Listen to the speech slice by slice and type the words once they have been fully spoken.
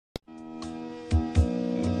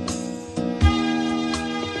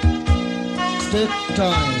Take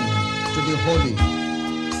time to be holy.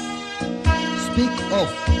 Speak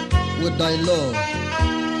oft with thy Lord.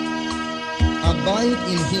 Abide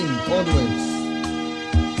in him always,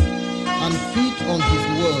 and feed on his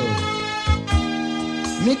word.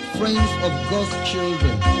 Make friends of God's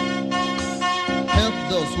children. Help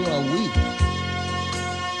those who are weak,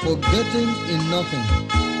 forgetting in nothing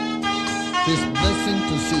his blessing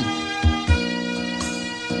to seek.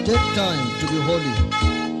 Take time to be holy.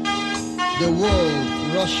 The world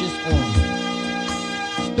rushes on.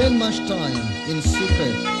 Spend much time in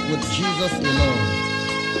secret with Jesus alone.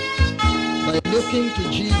 By looking to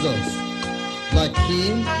Jesus, like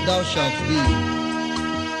him thou shalt be.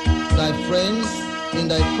 Thy friends in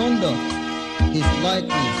thy conduct his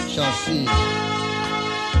likeness shall see.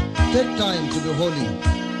 Take time to be holy.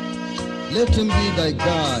 Let him be thy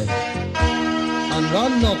guide, and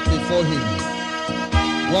run not before him,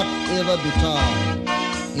 whatever betide.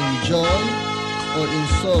 In joy or in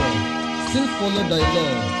sorrow, still follow thy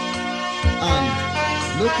Lord, and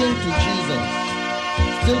looking to Jesus,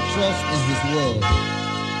 still trust in his word.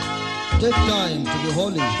 Take time to be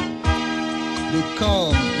holy. Be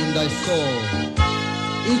calm in thy soul.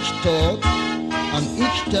 Each thought and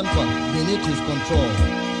each temper beneath his control.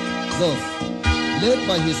 Thus, led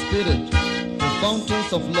by his Spirit to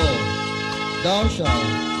fountains of love, thou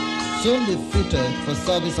shalt soon be fitted for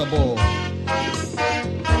service above.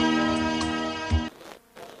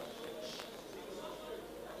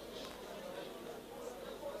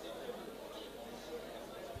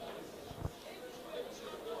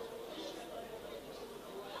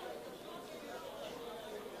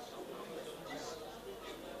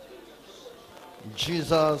 In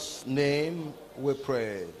Jesus' name we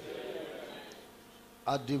pray.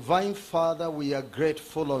 Our divine Father, we are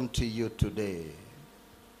grateful unto you today.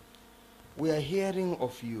 We are hearing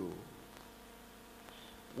of you.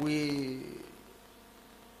 We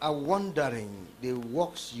are wondering the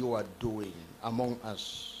works you are doing among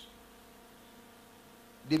us.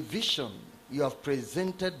 The vision you have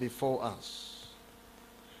presented before us.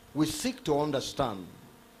 We seek to understand,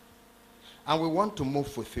 and we want to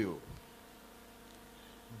move with you.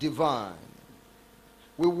 Divine,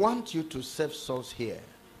 we want you to save souls here.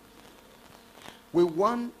 We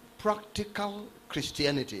want practical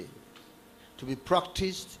Christianity to be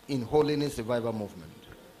practiced in Holiness Revival Movement.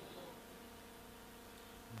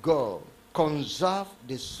 God, conserve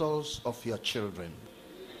the souls of your children.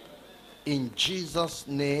 In Jesus'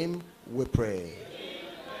 name we pray.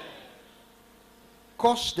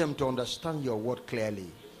 Cause them to understand your word clearly,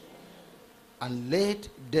 and let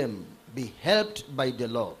them be helped by the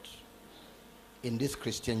Lord in this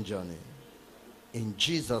Christian journey. In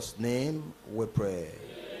Jesus' name we pray.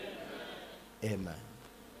 Amen.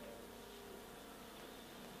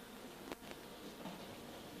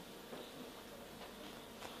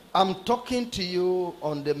 I'm talking to you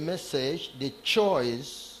on the message, the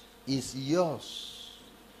choice is yours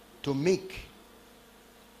to make.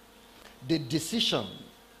 The decision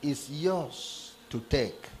is yours to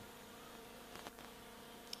take.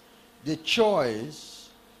 The choice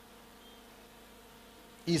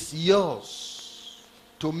is yours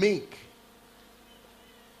to make.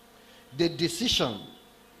 The decision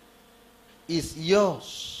is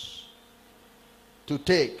yours to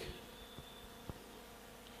take.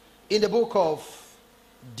 In the book of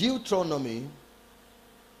Deuteronomy,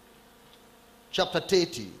 chapter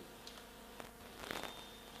 30.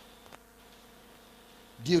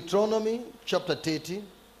 Deuteronomy, chapter 30.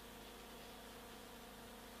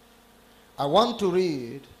 I want to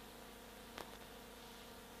read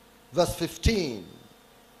verse 15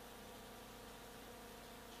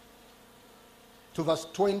 to verse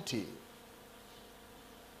 20.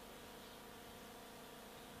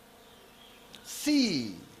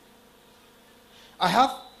 See, I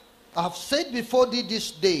have said before thee this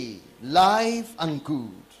day, life and good,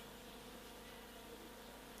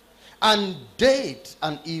 and death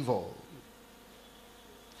and evil,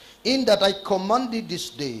 in that I command thee this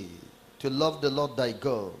day to love the Lord thy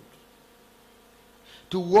God,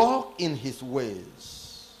 to walk in his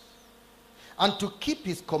ways, and to keep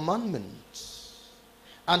his commandments,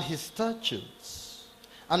 and his statutes,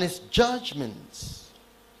 and his judgments,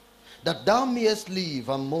 that thou mayest live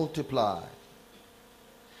and multiply.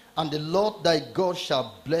 And the Lord thy God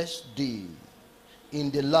shall bless thee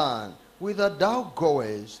in the land whither thou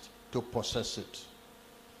goest to possess it.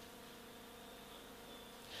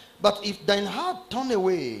 But if thine heart turn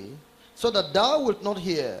away, so that thou wilt not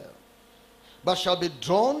hear, but shall be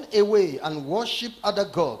drawn away and worship other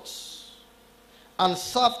gods, and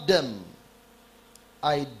serve them,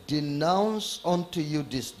 I denounce unto you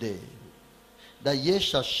this day that ye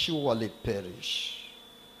shall surely perish,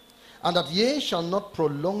 and that ye shall not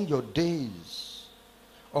prolong your days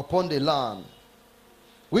upon the land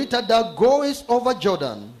whither thou goest over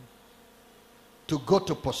Jordan to go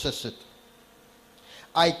to possess it.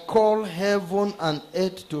 I call heaven and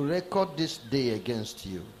earth to record this day against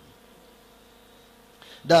you,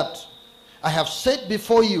 that I have set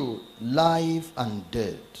before you life and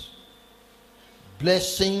death,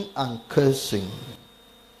 blessing and cursing.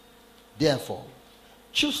 Therefore,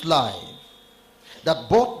 choose life, that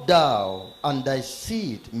both thou and thy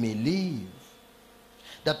seed may live,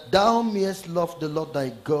 that thou mayest love the Lord thy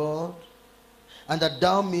God, and that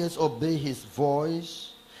thou mayest obey his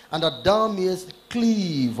voice, and that thou mayest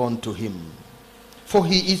cleave unto him. For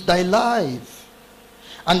he is thy life,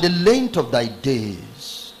 and the length of thy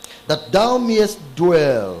days, that thou mayest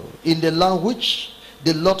dwell in the land which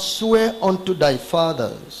the Lord sware unto thy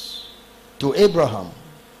fathers, to Abraham,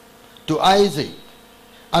 to Isaac,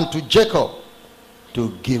 and to Jacob,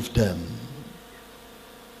 to give them.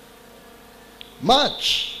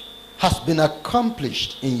 Much has been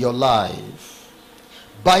accomplished in your life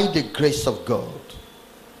by the grace of God.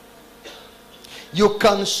 You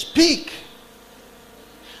can speak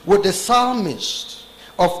with the psalmist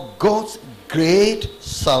of God's great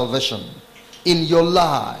salvation in your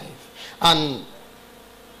life and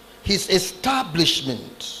his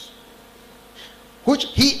establishment, which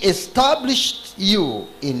he established you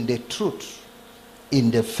in the truth, in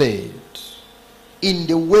the faith, in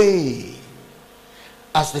the way,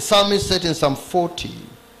 as the psalmist said in Psalm 40.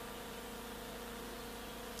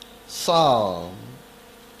 Psalm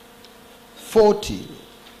 40.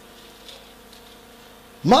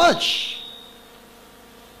 Much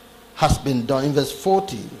has been done. In verse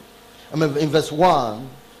 40, in verse 1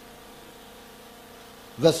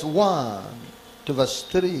 to verse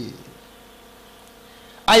 3.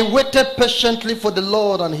 I waited patiently for the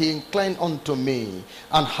Lord, and he inclined unto me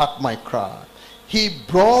and heard my cry. He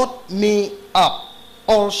brought me up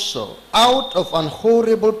also out of an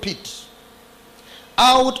horrible pit,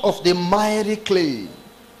 out of the miry clay,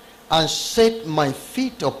 and set my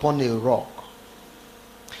feet upon a rock,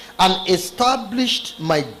 and established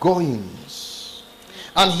my goings.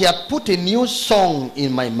 And he had put a new song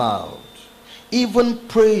in my mouth, even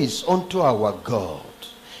praise unto our God.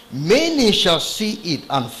 Many shall see it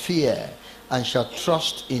and fear, and shall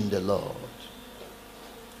trust in the Lord.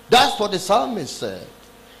 That's what the psalmist said.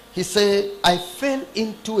 He said, I fell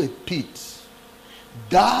into a pit.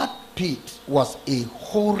 That pit was a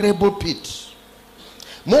horrible pit.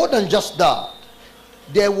 More than just that,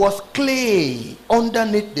 there was clay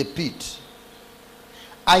underneath the pit.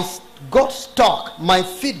 I got stuck, my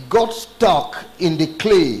feet got stuck in the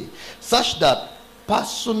clay, such that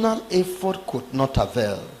personal effort could not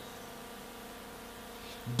avail.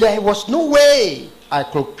 There was no way I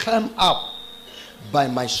could climb up by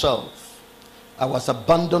myself. I was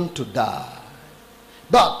abandoned to die.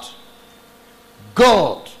 But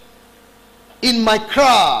God, in my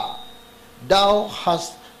cry, thou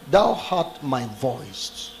heard my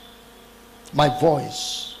voice,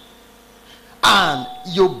 and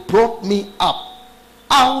you brought me up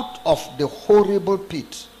out of the horrible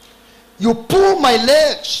pit. You pulled my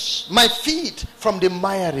legs, my feet from the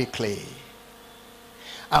miry clay.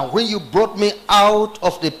 And when you brought me out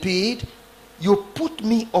of the pit, you put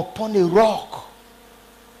me upon a rock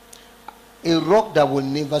that will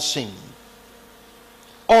never sink.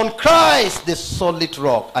 On Christ, the solid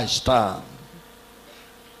rock, I stand.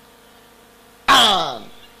 And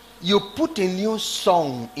you put a new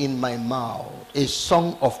song in my mouth, a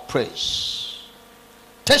song of praise,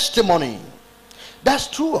 testimony. That's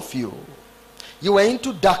true of you. You were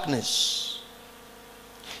into darkness.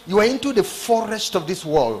 You were into the forest of this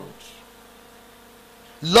world,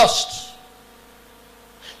 lost.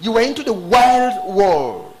 You were into the wild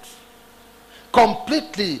world,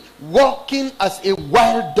 completely walking as a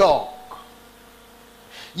wild dog.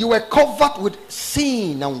 You were covered with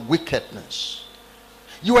sin and wickedness.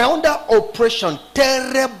 You were under oppression,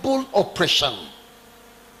 terrible oppression.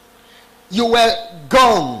 You were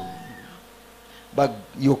gone, but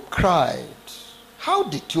you cried. How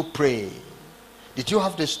did you pray? Did you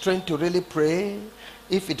have the strength to really pray?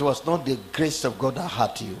 If it was not the grace of God that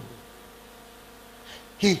had you.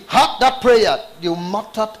 He heard that prayer. You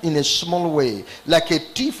muttered in a small way, like a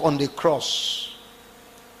thief on the cross,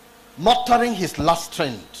 muttering his last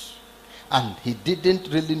strength. And he didn't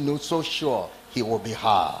really know so sure he would be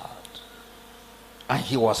hard. And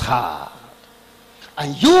he was hard.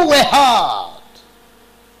 And you were hard.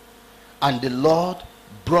 And the Lord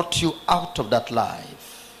brought you out of that life.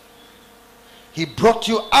 He brought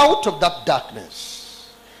you out of that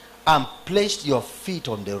darkness. and placed your feet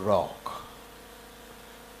on the rock.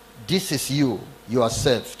 This is you. You are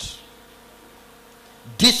saved.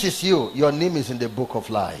 This is you. Your name is in the book of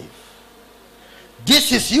life.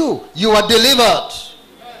 This is you. You are delivered.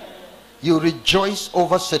 You rejoice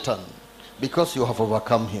over Satan because you have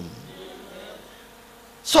overcome him.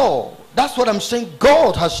 So, that's what I'm saying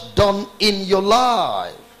God has done in your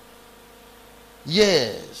life.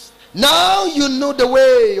 Yes. Now you know the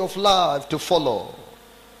way of life to follow.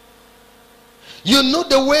 You know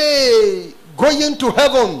the way going to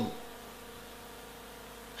heaven.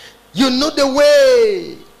 You know the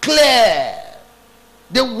way clear.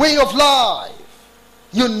 The way of life.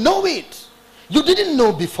 You know it. You didn't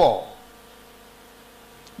know before.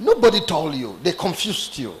 Nobody told you. They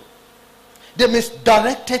confused you. They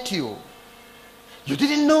misdirected you. You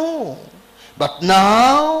didn't know. But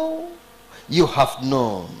now you have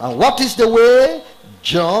known. And what is the way?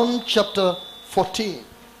 John chapter 14.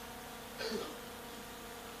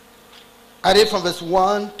 I read from verse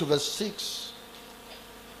 1 to verse 6.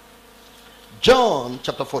 John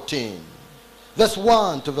chapter 14. Verse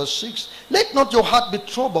 1 to verse 6. Let not your heart be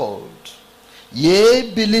troubled.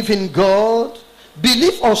 Yea, believe in God.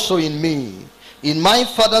 Believe also in me. In my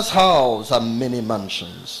Father's house are many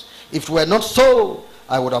mansions. If it were not so,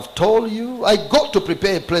 I would have told you. I go to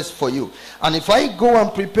prepare a place for you. And if I go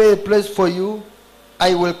and prepare a place for you,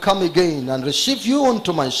 I will come again and receive you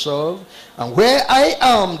unto myself. And where I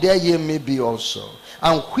am, there ye may be also.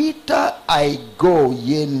 And whither I go,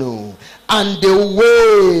 ye know. And the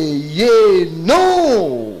way ye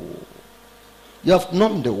know. You have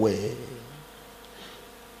known the way.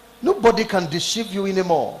 Nobody can deceive you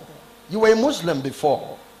anymore. You were a Muslim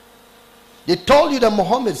before. They told you that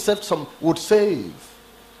Muhammad said some would save.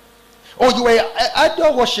 Or you were an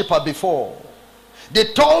idol worshiper before. They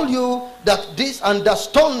told you that this and the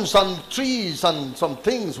stones and trees and some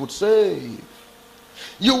things would save.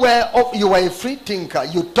 You were a free thinker.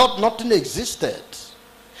 You thought nothing existed.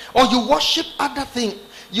 Or you worship other things.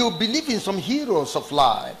 You believe in some heroes of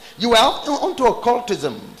life. You were onto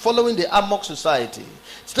occultism, following the Amok society,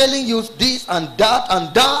 telling you this and that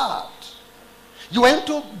and that. You went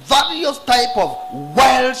to various type of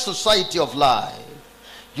wild society of life.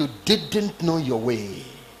 You didn't know your way.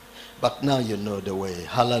 But now you know the way.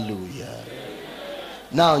 Hallelujah.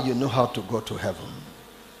 Now you know how to go to heaven.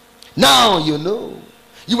 Now you know.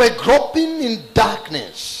 You were groping in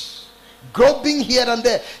darkness. Groping here and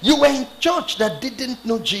there. You were in church that didn't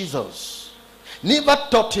know Jesus. Never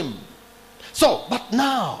taught him. So, but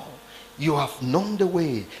now you have known the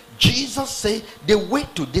way. Jesus said, the way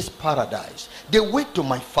to this paradise, the way to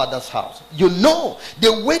my Father's house. You know,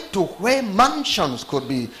 the way to where mansions could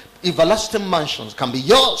be, everlasting mansions can be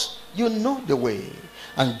yours. You know the way.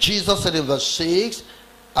 And Jesus said in verse 6,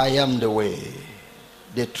 I am the way,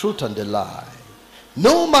 the truth and the life.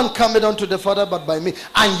 No man cometh unto the Father but by me.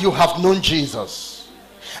 And you have known Jesus.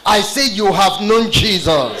 I say you have known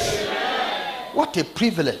Jesus. What a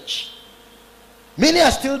privilege. Many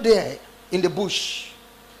are still there in the bush.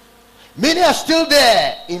 Many are still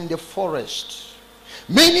there in the forest.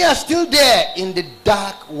 Many are still there in the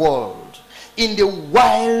dark world, in the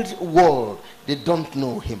wild world. They don't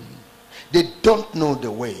know him. They don't know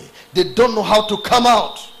the way. They don't know how to come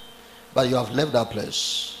out. But you have left that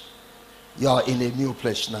place. You are in a new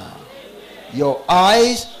place now. Your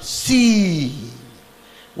eyes see.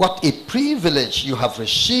 What a privilege you have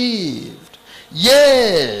received.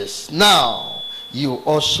 Yes, now you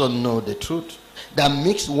also know the truth that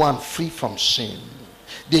makes one free from sin.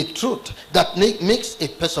 The truth that makes a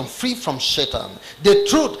person free from Satan. The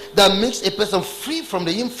truth that makes a person free from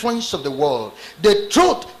the influence of the world. The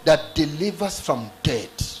truth that delivers from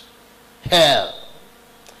death, hell.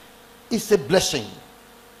 It's a blessing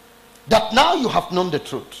that now you have known the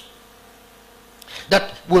truth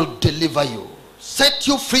that will deliver you, set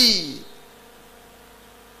you free,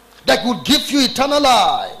 that will give you eternal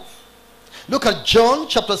life. Look at John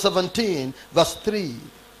chapter 17 verse 3.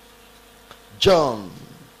 John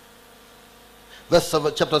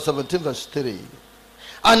chapter 17 verse 3.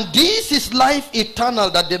 And this is life eternal,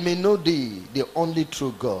 that they may know thee, the only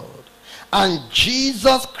true God, and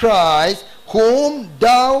Jesus Christ whom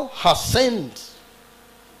thou hast sent.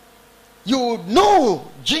 You know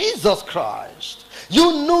Jesus Christ.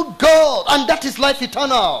 You know God, and that is life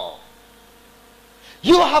eternal.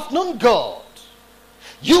 You have known God.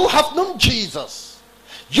 You have known Jesus.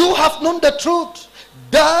 You have known the truth.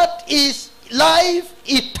 That is life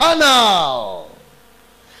eternal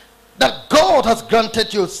that God has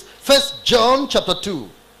granted you. 1 John chapter 2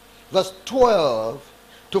 verse 12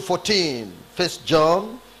 to 14. 1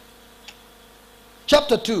 John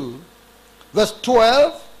chapter 2 verse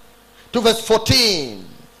 12 to verse 14.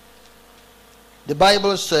 The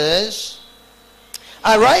Bible says,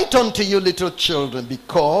 I write unto you, little children,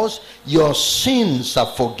 because your sins are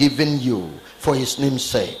forgiven you for his name's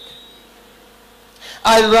sake.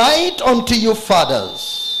 I write unto you,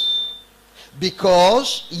 fathers,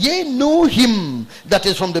 because ye knew him that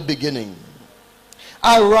is from the beginning.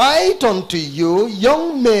 I write unto you,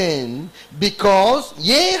 young men, because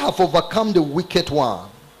ye have overcome the wicked one.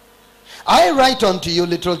 I write unto you,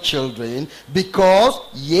 little children, because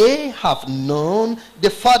ye have known the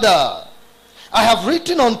Father. I have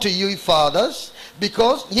written unto you, fathers,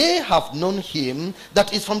 because ye have known him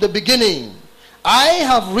that is from the beginning. I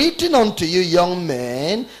have written unto you, young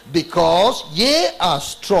men, because ye are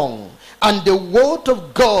strong, and the word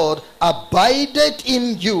of God abideth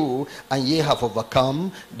in you, and ye have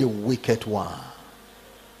overcome the wicked one.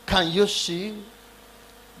 Can you see?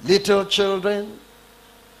 Little children,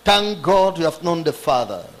 thank God you have known the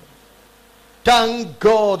Father. Thank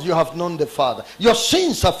God you have known the Father. Your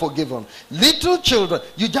sins are forgiven. Little children,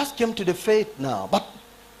 you just came to the faith now, but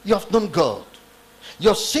you have known God.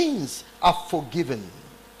 Your sins are forgiven.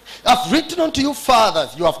 I've written unto you,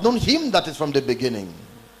 fathers, you have known him that is from the beginning.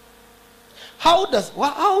 How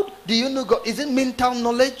do you know God? Is it mental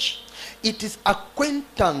knowledge? It is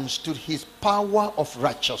acquaintance to his power of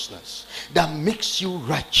righteousness that makes you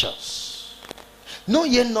righteous. Know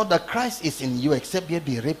ye not that Christ is in you, except ye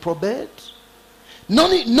be reprobate?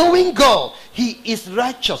 Knowing God, he is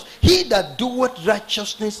righteous. He that doeth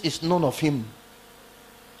righteousness is none of him.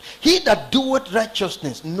 He that doeth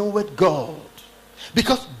righteousness knoweth God,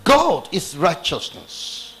 because God is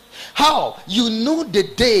righteousness. How? You know the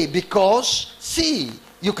day, because see,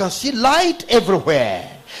 you can see light everywhere,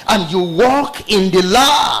 and you walk in the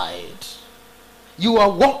light. You are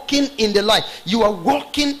walking in the light. You are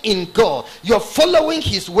walking in God. You are following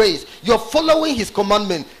his ways. You are following his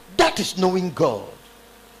commandment. That is knowing God.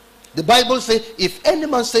 The Bible says, if any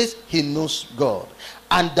man says he knows God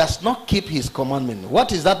and does not keep his commandment,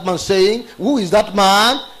 what is that man saying? Who is that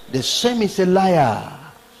man? The same is a liar.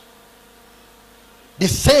 The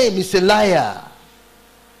same is a liar.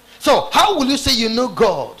 So how will you say you know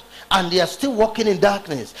God and they are still walking in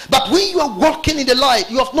darkness? But when you are walking in the light,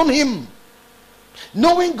 you have known him.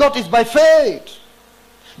 Knowing God is by faith.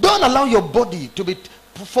 Don't allow your body to be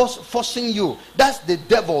forcing you. That's the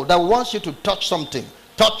devil that wants you to touch something.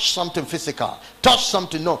 Touch something physical. Touch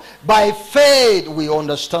something. No. By faith we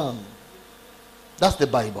understand. That's the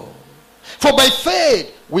Bible. For by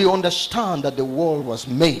faith we understand that the world was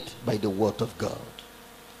made by the word of God.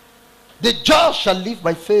 The just shall live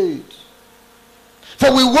by faith.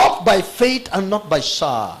 For we walk by faith and not by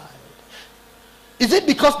sight. Is it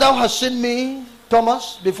because thou hast seen me,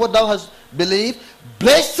 Thomas, before thou hast believed?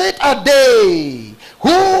 Blessed are they who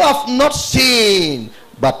have not seen,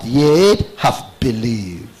 but yet have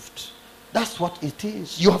believed. That's what it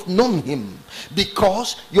is. You have known him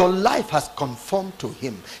because your life has conformed to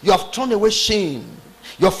him. You have thrown away sin.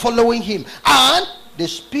 You're following him. And the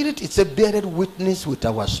Spirit is a bearing witness with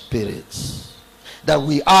our spirits that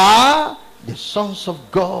we are the sons of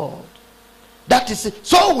God. That is it.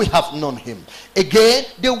 So we have known him. Again,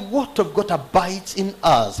 the word of God abides in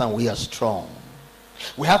us and we are strong.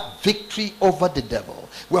 We have victory over the devil.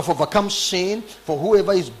 We have overcome sin, for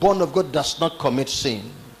whoever is born of God does not commit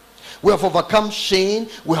sin. We have overcome sin.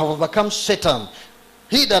 We have overcome Satan.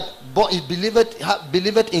 He that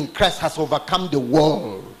believeth in Christ has overcome the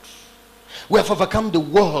world. We have overcome the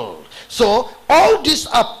world. So all these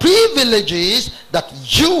are privileges that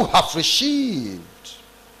you have received.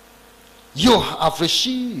 You have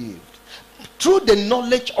received through the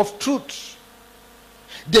knowledge of truth.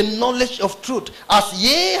 The knowledge of truth. As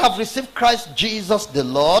ye have received Christ Jesus the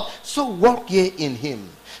Lord, so walk ye in him,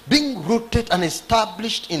 being rooted and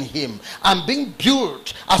established in him, and being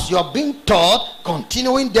built as you are being taught,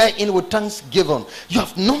 continuing therein with thanksgiving. You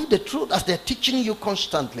have known the truth as they're teaching you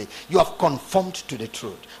constantly. You have conformed to the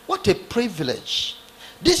truth. What a privilege.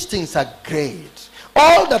 These things are great.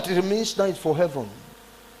 All that remains now is for heaven.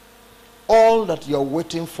 All that you're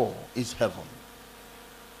waiting for is heaven.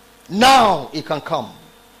 Now it can come.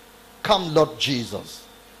 Come, Lord Jesus.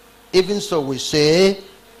 Even so we say,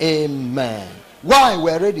 amen. Why?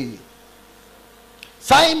 We're ready.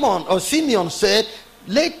 Simeon said,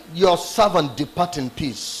 let your servant depart in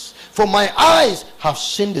peace, for my eyes have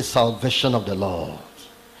seen the salvation of the Lord.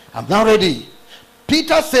 I'm now ready.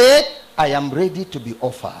 Peter said, I am ready to be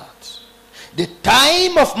offered. The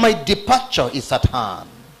time of my departure is at hand.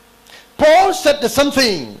 Paul said the same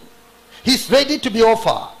thing. He's ready to be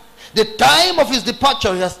offered. The time of his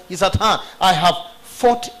departure is at hand. I have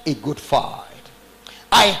fought a good fight.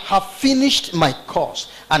 I have finished my course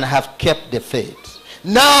and I have kept the faith.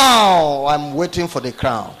 Now I'm waiting for the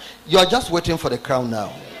crown. You're just waiting for the crown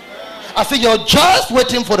now. I say you're just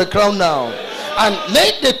waiting for the crown now. And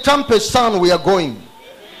let the trumpet sound, we are going.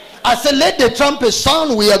 I say let the trumpet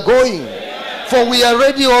sound, we are going. For we are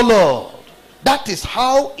ready, O Lord. That is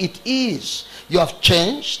how it is. You have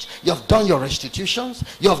changed. You have done your restitutions.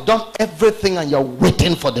 You have done everything and you're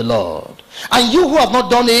waiting for the Lord. And you who have not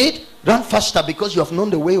done it, run faster because you have known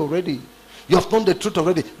the way already. You have known the truth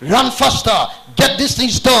already. Run faster. Get these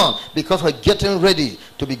things done because we're getting ready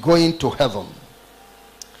to be going to heaven.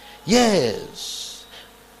 Yes.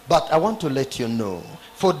 But I want to let you know,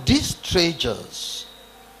 for these treasures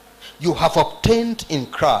you have obtained in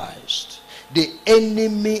Christ, the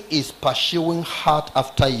enemy is pursuing hard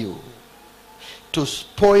after you to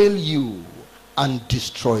spoil you and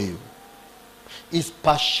destroy you. Is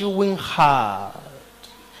pursuing hard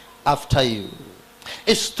after you.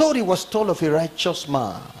 A story was told of a righteous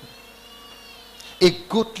man, a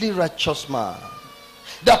goodly righteous man,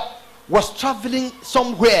 that was traveling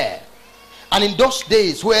somewhere. And in those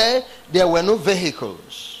days where there were no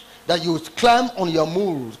vehicles, that you would climb on your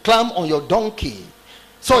mule, climb on your donkey.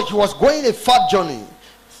 So he was going a far journey.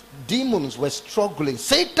 Demons were struggling.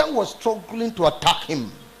 Satan was struggling to attack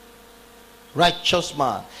him. Righteous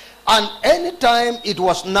man. And anytime it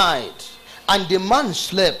was night and the man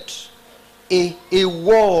slept, a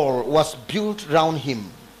wall was built around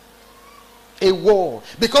him. A wall.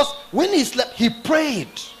 Because when he slept, he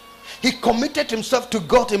prayed. He committed himself to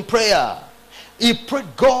God in prayer. He prayed,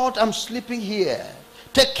 God, I'm sleeping here.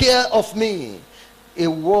 Take care of me. A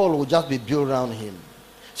wall would just be built around him.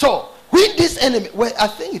 So, when this enemy, well, I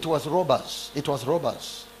think it was robbers. It was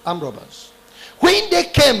robbers. Armed robbers. When they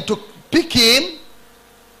came to pick him,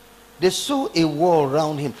 they saw a wall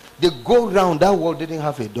around him. They go around, that wall didn't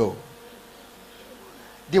have a door.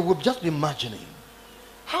 They would just be imagining,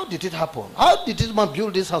 how did it happen? How did this man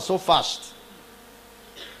build this house so fast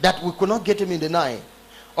that we could not get him in the night?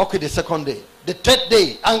 Okay, the second day, the third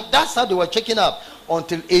day, and that's how they were checking up.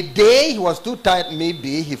 Until a day he was too tired,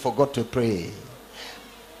 maybe he forgot to pray.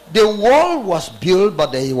 The wall was built,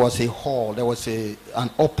 but there was a hole, there was an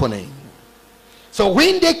opening. So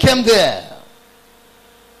when they came there,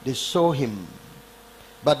 they saw him.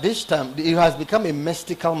 But this time, he has become a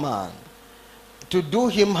mystical man. To do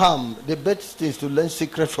him harm, the best thing is to learn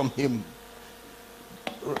secret from him.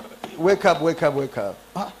 Wake up, wake up, wake up.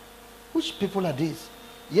 Which people are these?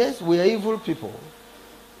 Yes, we are evil people.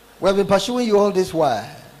 We have been pursuing you all this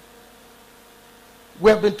while.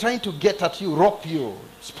 We have been trying to get at you, rob you,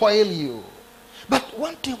 spoil you. But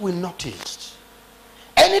one thing we noticed,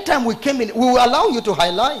 anytime we came in, we will allow you to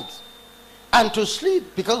highlight and to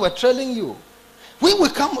sleep because we're trailing you. When we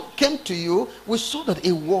came to you, we saw that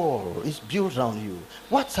a wall is built around you.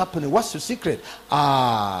 What's happening? What's the secret?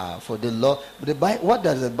 For the Lord.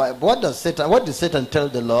 What does Satan tell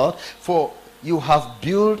the Lord? For you have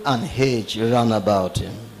built an hedge round about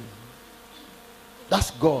him.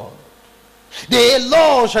 That's God. The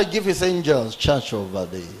Lord shall give his angels charge over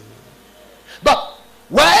thee. But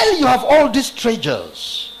while you have all these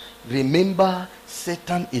treasures, remember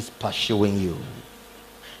Satan is pursuing you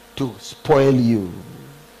to spoil you.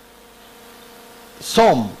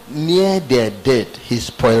 Some near their death, he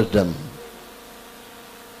spoiled them.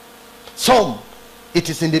 Some, it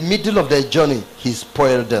is in the middle of their journey, he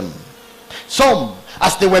spoiled them. Some,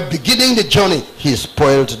 as they were beginning the journey, he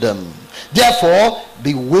spoiled them. Therefore,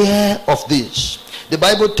 beware of this. The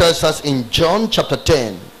Bible tells us in John chapter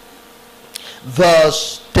 10,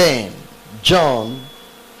 verse 10. John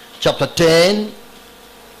chapter 10,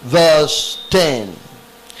 verse 10.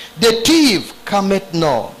 The thief cometh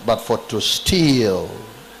not but for to steal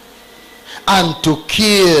and to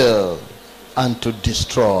kill and to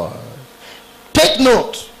destroy. Take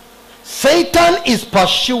note, Satan is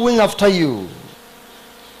pursuing after you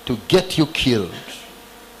to get you killed,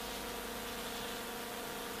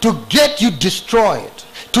 to get you destroyed,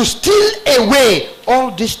 to steal away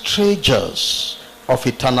all these treasures of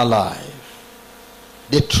eternal life.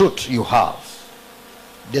 The truth you have,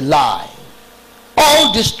 the lie,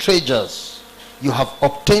 all these treasures you have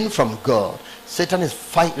obtained from God, Satan is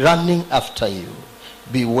running after you.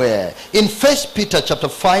 Beware. In 1 Peter chapter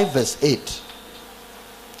 5 verse 8.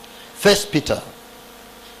 1 Peter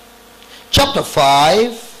chapter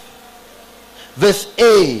 5 verse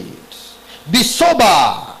 8. Be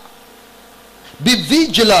sober, be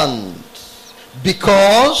vigilant,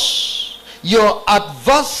 because your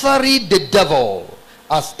adversary the devil,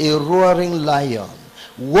 as a roaring lion,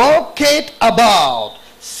 walketh about,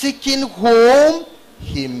 seeking whom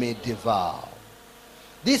he may devour.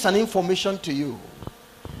 This is an information to you.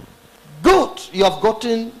 you have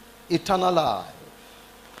gotten eternal life,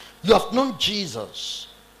 you have known Jesus,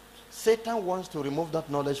 Satan wants to remove that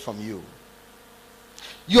knowledge from you.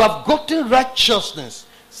 You have gotten righteousness,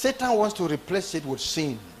 Satan wants to replace it with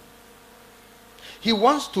sin. He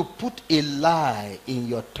wants to put a lie in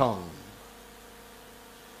your tongue,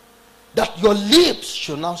 that your lips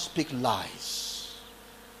should now speak lies.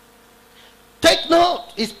 Take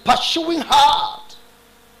note, he's pursuing hard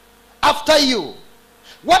after you.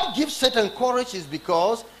 What gives Satan courage is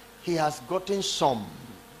because he has gotten some.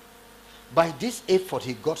 By this effort,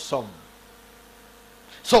 he got some.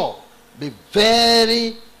 So, be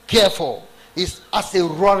very careful. He's as a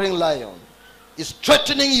roaring lion. He's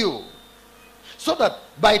threatening you, so that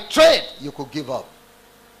by trade you could give up.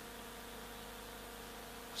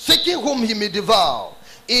 Seeking whom he may devour.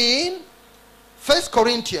 In 1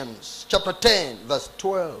 Corinthians chapter 10 verse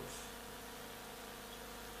 12.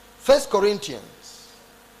 1 Corinthians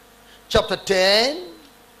chapter 10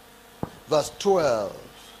 verse 12.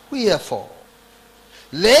 Wherefore,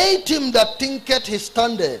 let him that thinketh he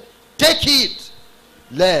standeth take heed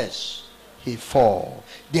lest he fall.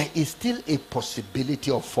 There is still a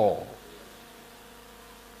possibility of fall.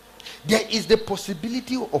 There is the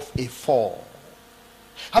possibility of a fall.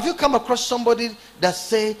 Have you come across somebody that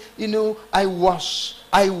say, I was.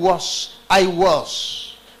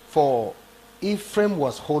 For Ephraim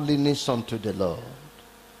was holiness unto the Lord.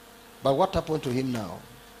 But what happened to him now?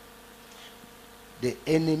 The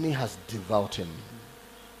enemy has devoured him.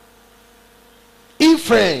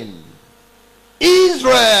 Ephraim,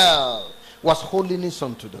 Israel was holiness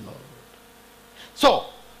unto the Lord. So,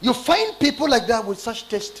 you find people like that with such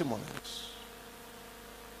testimonies.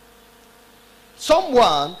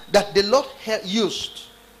 Someone that the Lord used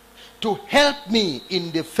to help me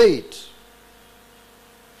in the faith.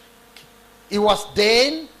 He was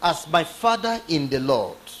then as my father in the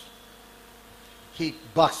Lord. He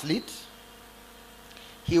backslid.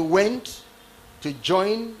 He went to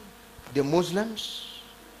join the Muslims.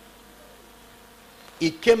 He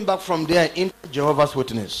came back from there into Jehovah's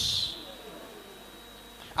Witness.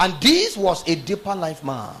 And this was a deeper life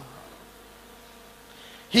man.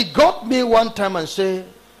 He got me one time and said,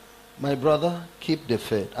 my brother, keep the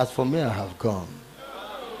faith. As for me, I have gone.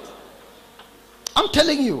 I'm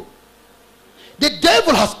telling you, the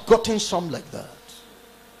devil has gotten some like that.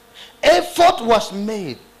 Effort was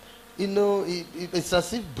made. It's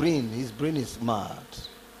as if his brain is mad.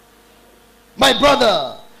 My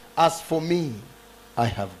brother, as for me, I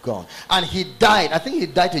have gone. And he died. I think he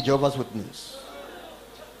died to Jehovah's Witness.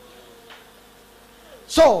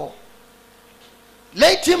 So,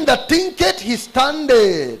 let him that thinketh he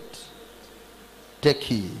standeth take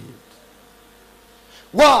heed.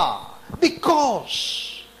 Why?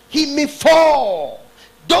 Because he may fall.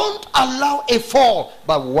 Don't allow a fall,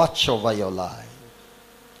 but watch over your life.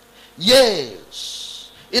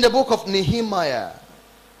 Yes, in the book of Nehemiah,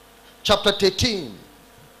 chapter 13,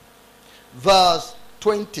 verse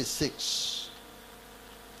 26.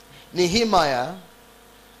 Nehemiah,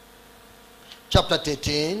 chapter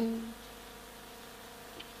 13,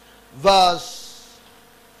 verse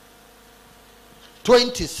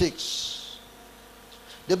 26.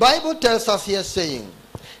 The Bible tells us here saying,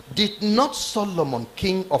 did not Solomon,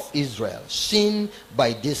 king of Israel, sin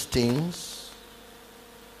by these things?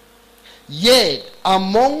 Yet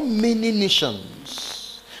among many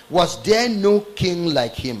nations was there no king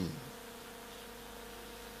like him,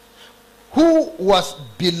 who was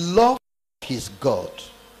beloved of his God,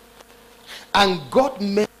 and God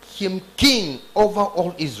made him king over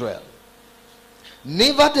all Israel.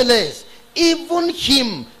 Nevertheless, even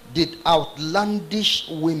him did outlandish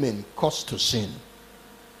women cause to sin.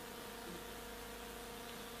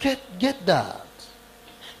 Get that.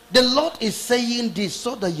 The Lord is saying this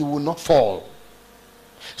so that you will not fall,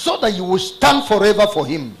 so that you will stand forever for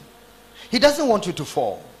him. He doesn't want you to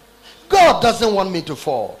fall. God doesn't want me to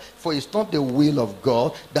fall, for it's not the will of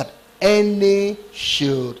God that any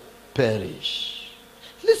should perish.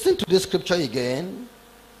 Listen to this scripture again.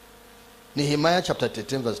 Nehemiah chapter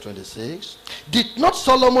 13 verse 26. Did not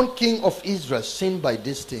Solomon, king of Israel, sin by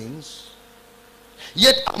these things?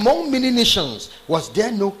 Yet among many nations was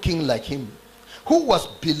there no king like him, who was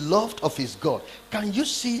beloved of his God. Can you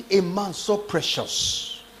see a man so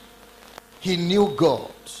precious? He knew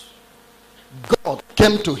God. God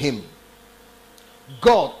came to him.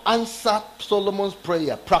 God answered Solomon's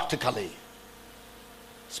prayer practically.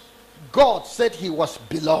 God said he was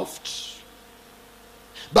beloved.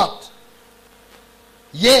 But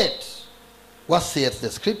yet, what saith the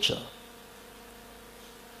scripture?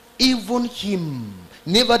 Even him,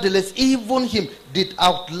 nevertheless, even him did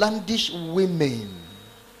outlandish women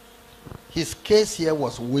His case here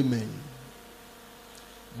was women.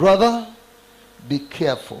 Brother, be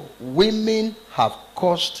careful. Women have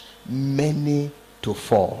caused many to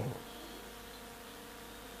fall.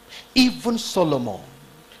 Even Solomon,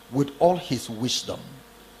 with all his wisdom,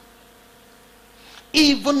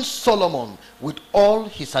 even Solomon, with all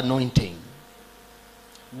his anointing,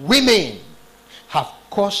 women have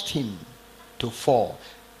caused him to fall.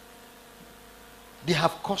 They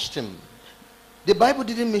have caused him. The Bible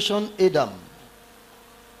didn't mention Adam,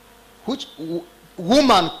 which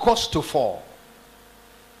woman caused to fall.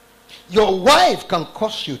 Your wife can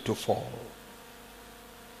cause you to fall.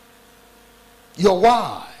 Your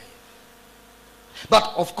wife.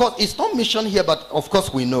 But of course, it's not mentioned here, but of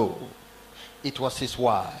course we know it was his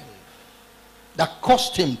wife that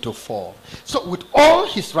caused him to fall. So with all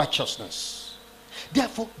his righteousness,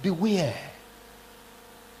 therefore beware.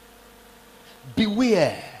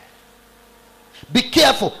 Beware. Be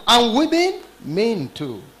careful. And women, men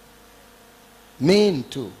too. Men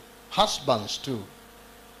too. Husbands too.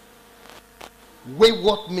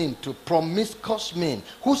 Wayward men too. Promiscuous men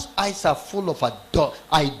whose eyes are full of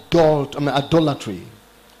idolatry.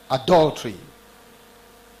 Adultery.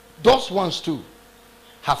 Those ones too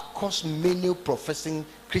have caused many professing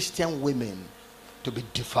Christian women to be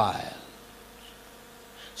defiled.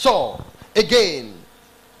 So, again,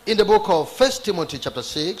 in the book of 1 Timothy chapter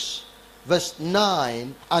 6, verse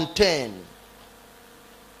 9 and 10.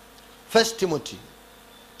 1 Timothy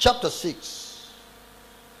chapter 6,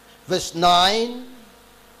 verse 9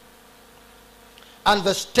 and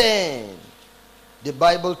verse 10. The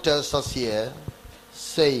Bible tells us here,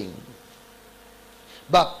 saying,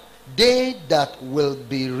 but they that will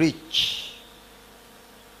be rich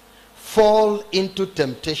fall into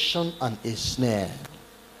temptation and a snare,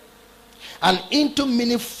 and into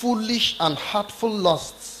many foolish and hurtful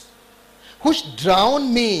lusts, which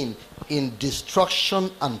drown men in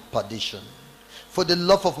destruction and perdition. For the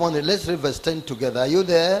love of money. Let's read verse 10 together. Are you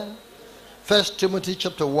there? 1 Timothy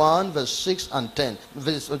chapter 1, verse 6 and 10.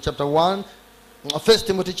 Chapter 1, 1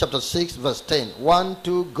 Timothy chapter 6, verse 10. 1,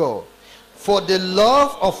 2, go. For the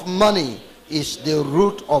love of money is the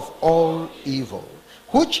root of all evil,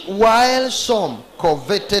 which while some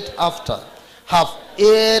coveted after, have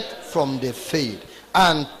erred from the faith,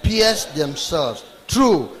 and pierced themselves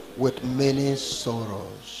through with many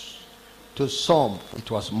sorrows. To some, it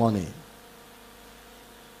was money.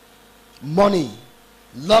 Money,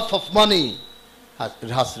 love of money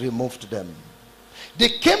has removed them. They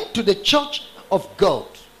came to the church of God.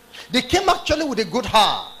 They came actually with a good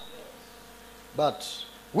heart. But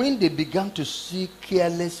when they began to see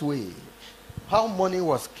careless way, how money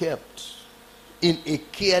was kept in a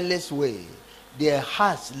careless way, their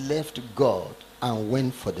hearts left God and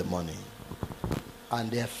went for the money. And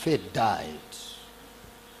their faith died.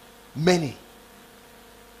 Many.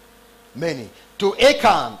 To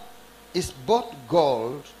Achan is both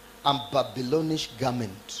gold and Babylonish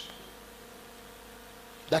garment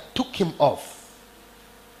that took him off.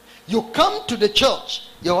 You come to the church,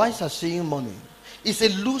 your eyes are seeing money. It's a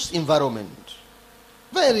loose environment.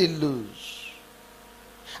 Very loose.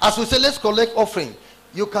 As we say, let's collect offering.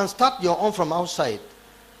 You can start your own from outside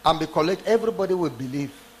and be collect. Everybody will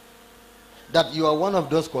believe that you are one of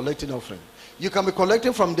those collecting offering. You can be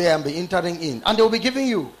collecting from there and be entering in, and they will be giving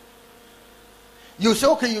you. You say,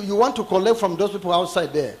 okay, you want to collect from those people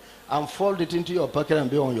outside there and fold it into your pocket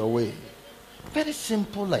and be on your way. Very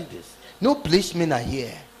simple like this. No policemen are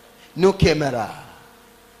here. No camera.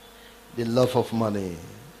 The love of money.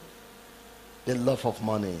 The love of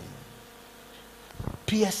money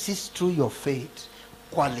pierces through your faith.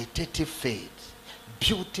 Qualitative faith.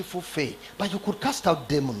 Beautiful faith. But you could cast out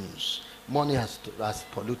demons. Money has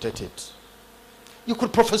polluted it. You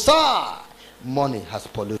could prophesy. Money has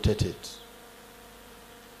polluted it.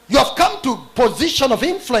 You have come to position of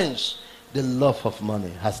influence. The love of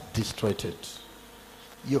money has destroyed it.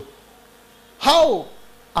 How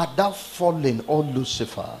art thou fallen, O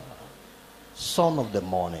Lucifer, son of the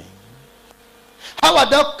morning? How art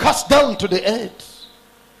thou cast down to the earth?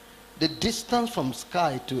 The distance from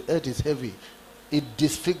sky to earth is heavy. It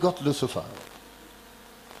disfigured Lucifer.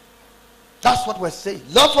 That's what we're saying.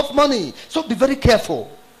 Love of money. So be very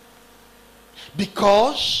careful.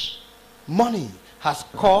 Because money has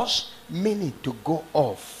caused many to go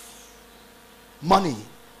off. Money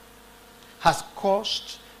has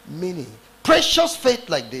caused many. Precious faith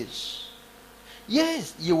like this.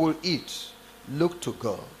 Yes, you will eat. Look to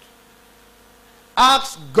God.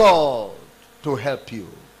 Ask God to help you.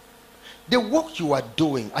 The work you are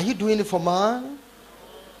doing, are you doing it for man?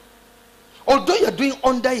 Although you are doing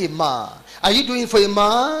under a man, are you doing it for a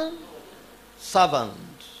man? Servant.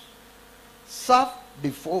 Serve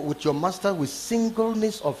before with your master with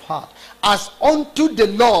singleness of heart, as unto the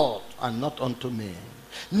Lord and not unto men,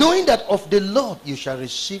 knowing that of the Lord you shall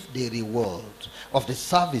receive the reward of the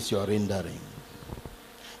service you are rendering.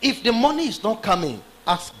 If the money is not coming,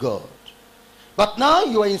 ask God. But now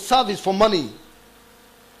you are in service for money.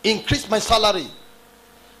 Increase my salary.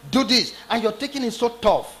 Do this. And you're taking it so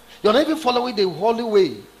tough. You're not even following the holy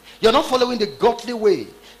way. You're not following the godly way.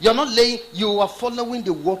 You're not laying, you are following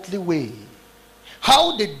the worldly way.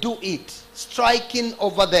 How they do it, striking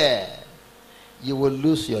over there, you will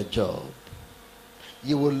lose your job.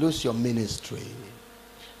 You will lose your ministry,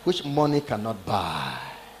 which money cannot buy.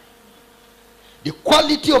 The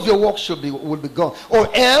quality of your work will be gone. Or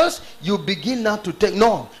else you begin now to take,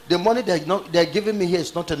 no, the money they're giving me here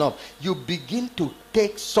is not enough. You begin to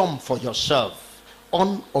take some for yourself,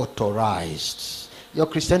 unauthorized. Your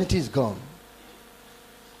Christianity is gone.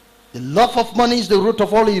 The love of money is the root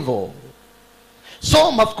of all evil.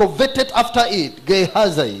 Some have coveted after it,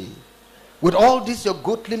 Gehazi, with all this your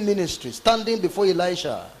godly ministry, standing before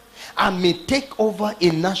Elisha, and may take over a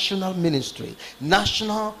national ministry,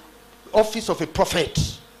 national office of a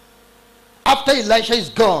prophet. After Elisha is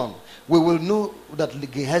gone, we will know that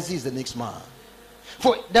Gehazi is the next man.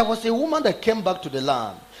 For there was a woman that came back to the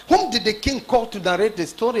land. Whom did the king call to narrate the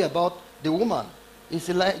story about the woman? It's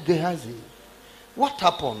Gehazi. What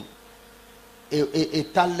happened? A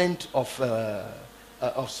talent of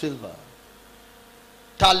silver,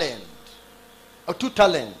 talent, or 2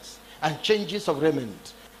 talents, and changes of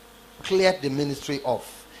raiment cleared the ministry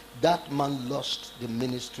off. That man lost the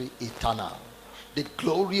ministry eternal. The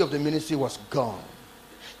glory of the ministry was gone.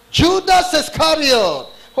 Judas Iscariot.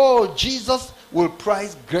 Oh, Jesus will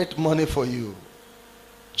price great money for you.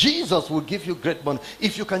 Jesus will give you great money.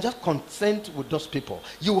 If you can just consent with those people,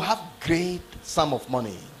 you will have great sum of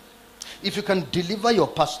money. If you can deliver your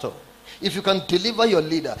pastor, if you can deliver your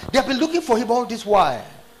leader. They have been looking for him all this while.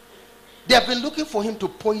 They have been looking for him to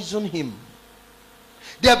poison him.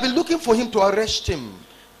 They have been looking for him to arrest him,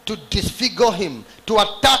 to disfigure him, to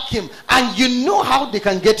attack him. And you know how they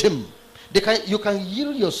can get him. You can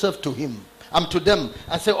yield yourself to him and to them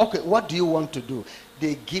and say, okay, what do you want to do?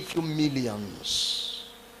 They give you millions.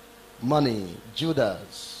 Money.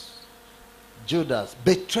 Judas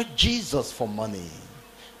betrayed Jesus for money.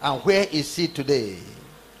 And where is he today?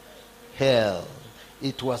 Hell.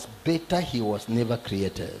 It was better he was never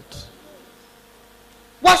created.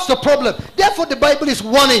 What's the problem? Therefore the Bible is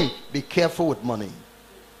warning, be careful with money.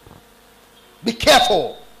 Be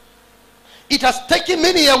careful. It has taken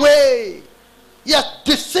many away. It has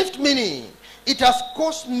deceived many. It has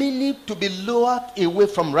caused many to be lured away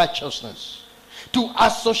from righteousness, to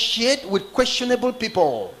associate with questionable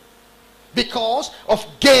people because of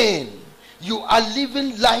gain. You are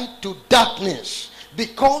living light to darkness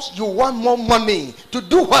because you want more money. To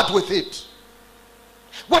do what with it?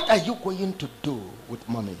 What are you going to do with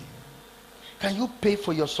money? Can you pay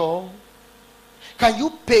for your soul? Can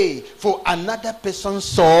you pay for another person's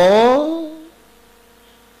soul?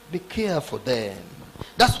 Be careful then.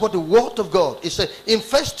 That's what the word of God is saying in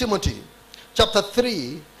 1 Timothy chapter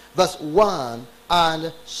 3 verse 1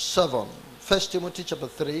 and 7. 1 Timothy chapter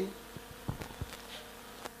 3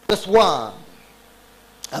 verse 1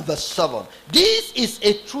 and verse 7. This is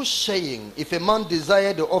a true saying. If a man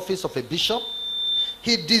desire the office of a bishop,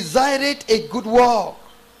 he desireth a good work.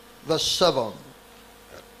 Verse 7.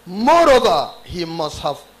 Moreover, he must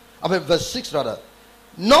have, verse 6 rather,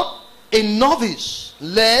 not a novice,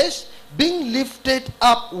 lest being lifted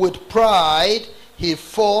up with pride, he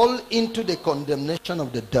fall into the condemnation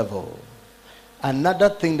of the devil. Another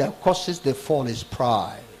thing that causes the fall is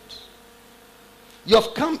pride. You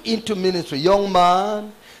have come into ministry, young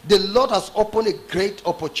man. The Lord has opened a great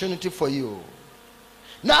opportunity for you.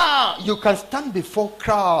 Now you can stand before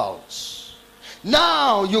crowds.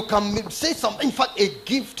 Now you can say something. In fact, a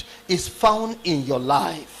gift is found in your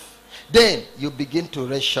life. Then you begin to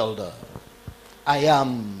raise shoulder. I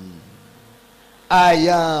am.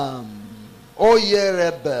 Oh, ye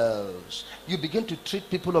rebels. You begin to treat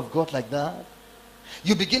people of God like that.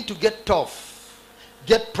 You begin to get tough,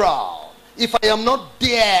 get proud. If I am not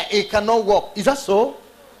there, it cannot work. Is that so?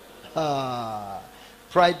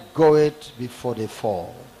 Pride goeth before the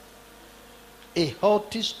fall. A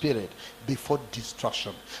haughty spirit before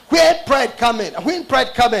destruction. When pride cometh,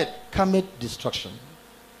 cometh destruction.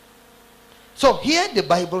 So here the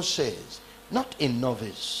Bible says, not a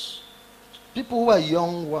novice. People who are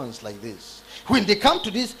young ones like this, when they come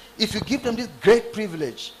to this, if you give them this great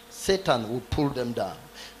privilege, Satan will pull them down.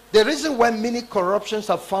 The reason why many corruptions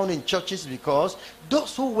are found in churches is because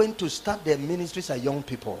those who went to start their ministries are young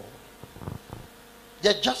people.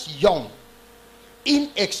 They're just young.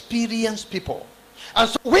 inexperienced people. And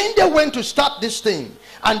so when they went to start this thing,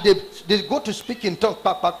 and they go to speak in tongues,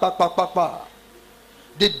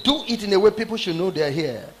 they do it in a way people should know they're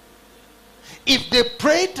here. If they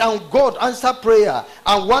prayed and God answered prayer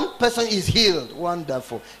and one person is healed,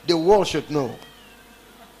 wonderful. The world should know.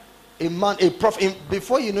 A man, a prophet,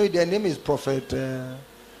 before you know it, their name is Prophet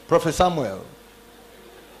Samuel.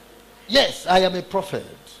 Yes, I am a prophet.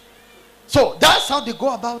 So that's how they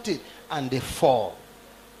go about it. And they fall.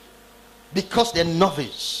 Because they're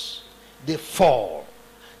novice. They fall.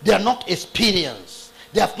 They are not experienced.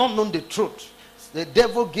 They have not known the truth. The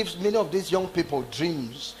devil gives many of these young people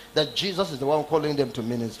dreams that Jesus is the one calling them to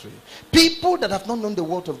ministry. People that have not known the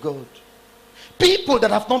word of God. People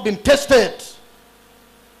that have not been tested.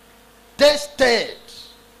 Tested.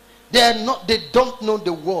 They don't know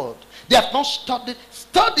the word. They have not studied.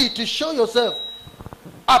 Study to show yourself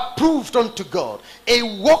approved unto God. A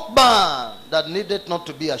workman that needed not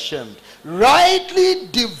to be ashamed. Rightly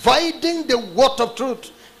dividing the word of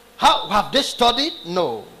truth. How have they studied?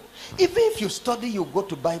 No. Even if you study, you go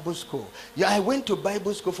to Bible school. Yeah, I went to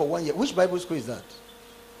Bible school for 1 year. Which Bible school is that?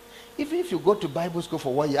 Even if you go to Bible school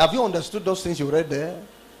for 1 year, have you understood those things you read there?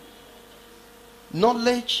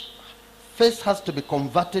 Knowledge first has to be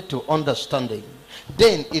converted to understanding.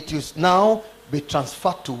 Then it is now be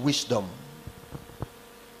transferred to wisdom.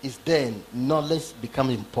 Is then knowledge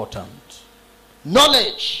become important.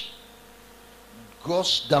 Knowledge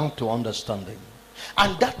goes down to understanding.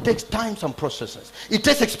 And that takes time and processes. It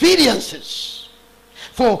takes experiences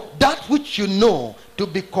for that which you know to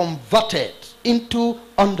be converted into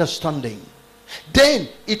understanding. Then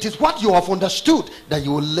it is what you have understood that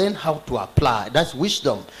you will learn how to apply. That's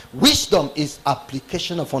wisdom. Wisdom is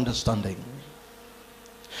application of understanding.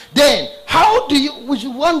 Then how do you, with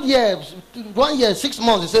 1 year, 6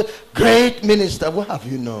 months, you say, great minister, what have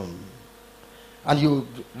you known? And you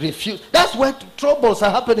refuse. That's where troubles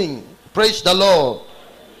are happening. Praise the Lord.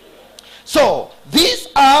 So these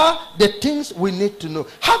are the things we need to know.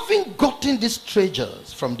 Having gotten these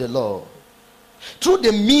treasures from the Lord through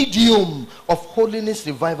the medium of Holiness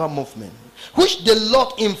Revival Movement, which the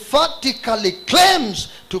Lord emphatically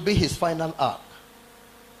claims to be his final ark.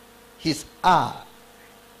 His ark.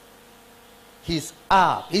 His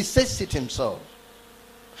ark. He says it himself.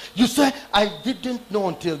 You say, I didn't know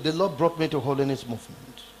until the Lord brought me to Holiness Movement.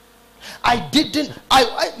 I didn't,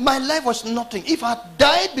 my life was nothing. If I had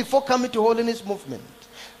died before coming to Holiness Movement,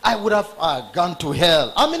 I would have gone to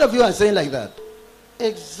hell. How many of you are saying like that?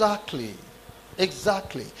 Exactly.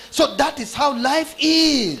 Exactly. So that is how life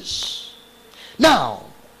is. Now,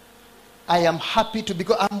 I am happy to,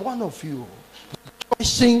 because I'm one of you,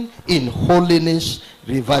 rejoicing in Holiness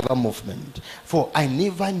Revival Movement. For I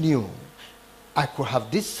never knew I could have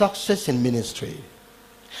this success in ministry.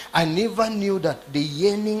 I never knew that the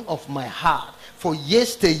yearning of my heart for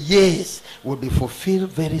years would be fulfilled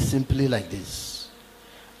very simply like this.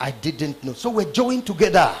 I didn't know. So we're joining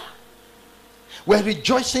together. We're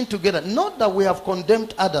rejoicing together. Not that we have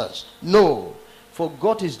condemned others. No. For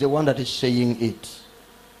God is the one that is saying it.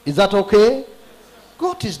 Is that okay?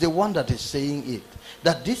 God is the one that is saying it.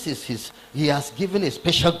 That this is his, he has given a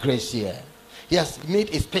special grace here. He has made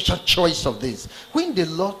a special choice of this. When the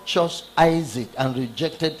Lord chose Isaac and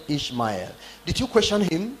rejected Ishmael, did you question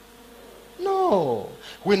him? No.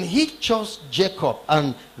 When he chose Jacob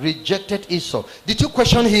and rejected Esau, did you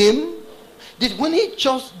question him? When he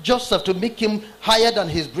chose Joseph to make him higher than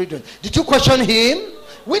his brethren, did you question him?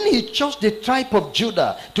 When he chose the tribe of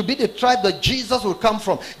Judah to be the tribe that Jesus will come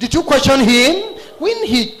from, did you question him? When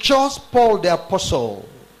he chose Paul the apostle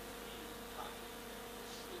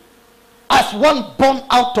as one born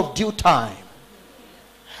out of due time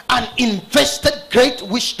and invested great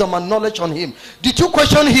wisdom and knowledge on him, did you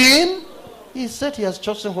question him? He said he has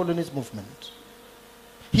chosen Holiness Movement.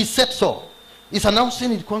 He said so. He's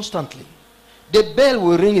announcing it constantly. The bell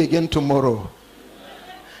will ring again tomorrow.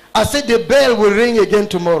 I said the bell will ring again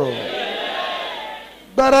tomorrow.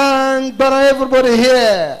 Barang, everybody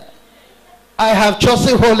here, I have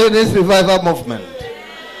chosen Holiness Revival Movement.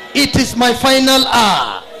 It is my final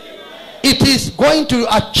hour. It is going to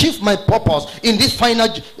achieve my purpose in this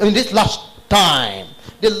last time.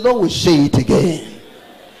 The Lord will say it again.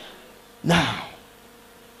 Now,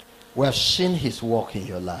 we have seen his work in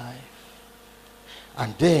your life.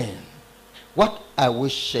 And then, what I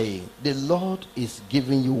wish say, the Lord is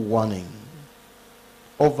giving you warning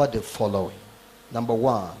over the following. Number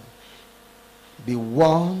one, be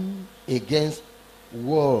warned against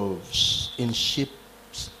wolves in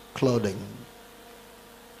sheep's clothing.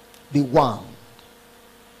 Be warned.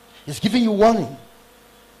 He's giving you warning.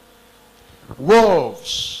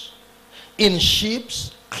 Wolves in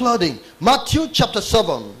sheep's clothing. Matthew chapter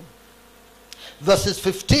 7, verses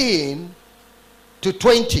 15 to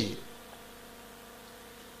 20.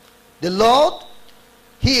 The Lord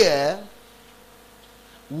here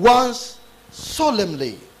warns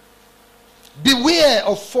solemnly, beware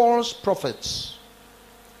of false prophets,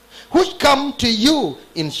 which come to you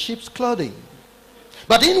in sheep's clothing,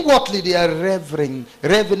 but inwardly they are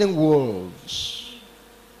ravening wolves.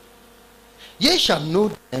 Ye shall know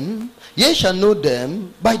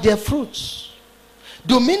them by their fruits.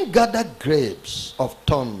 Do men gather grapes of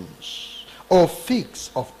thorns, or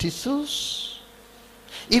figs of thistles?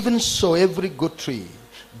 Even so every good tree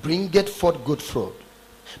bringeth forth good fruit,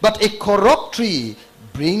 but a corrupt tree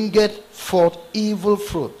bringeth forth evil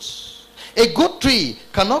fruits. A good tree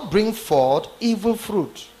cannot bring forth evil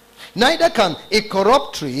fruit, neither can a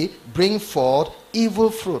corrupt tree bring forth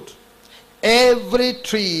evil fruit. Every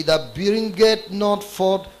tree that bringeth not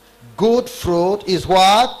forth good fruit is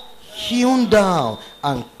what? Hewn down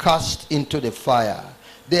and cast into the fire.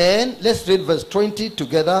 Then let's read verse 20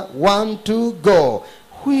 together. 1, 2, go.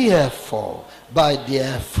 Wherefore by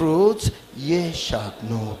their fruits ye shall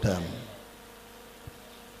know them.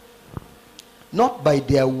 Not by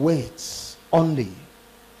their weights only.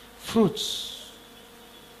 Fruits.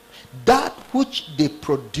 That which they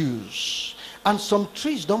produce. And some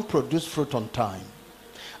trees don't produce fruit on time.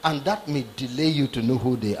 And that may delay you to know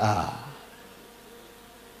who they are.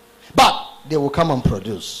 But they will come and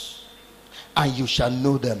produce. And you shall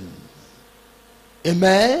know them.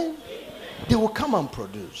 Amen? They will come and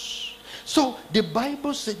produce. So the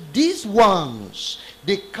Bible says these ones,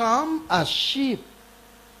 they come as sheep.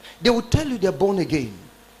 They will tell you they're born again.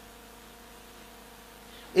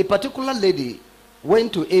 A particular lady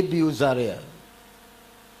went to ABU Zaria.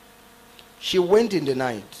 She went in the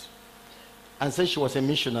night and said she was a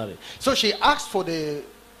missionary. So she asked for where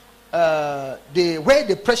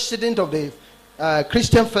the president of the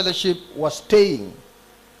Christian Fellowship was staying.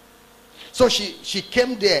 So she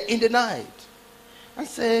came there in the night and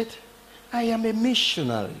said, I am a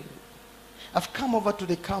missionary. I've come over to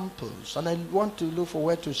the campus and I want to look for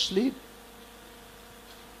where to sleep.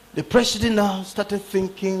 The president now started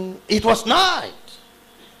thinking, it was night.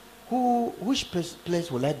 Which place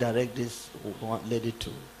will I direct this lady to?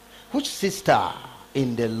 Which sister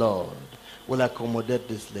in the Lord will accommodate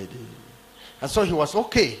this lady? And so he was,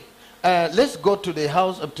 okay, let's go to the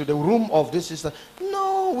house, to the room of this sister.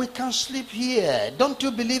 No, we can't sleep here. Don't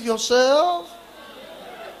you believe yourself?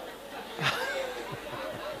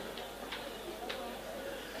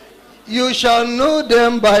 You shall know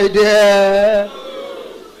them by their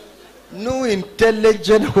no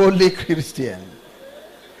intelligent holy Christian.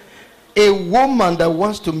 A woman that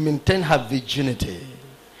wants to maintain her virginity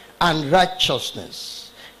and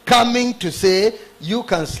righteousness, coming to say you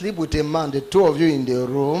can sleep with a man, the two of you in the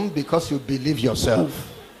room, because you believe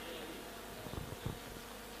yourself.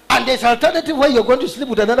 And there's alternative where you're going to sleep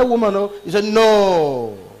with another woman. Oh, you say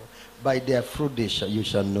no, by their fruit you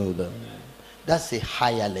shall know them. That's a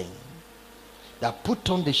hireling that put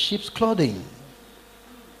on the sheep's clothing.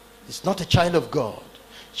 It's not a child of God.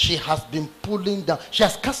 She has been pulling down. She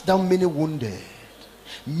has cast down many wounded.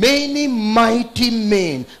 Many mighty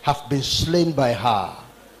men have been slain by her.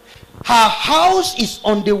 Her house is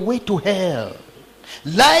on the way to hell,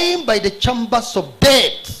 lying by the chambers of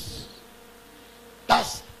death.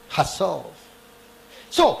 That's herself.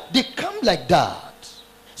 So they come like that.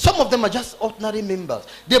 Some of them are just ordinary members.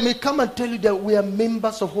 They may come and tell you that we are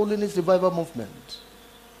members of Holiness Revival Movement.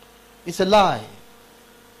 It's a lie.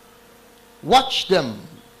 Watch them.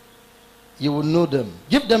 You will know them.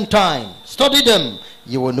 Give them time. Study them.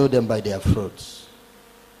 You will know them by their fruits.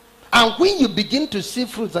 And when you begin to see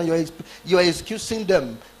fruits and you are excusing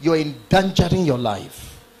them, you are endangering your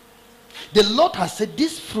life. The Lord has said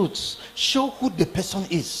these fruits show who the person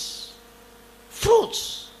is.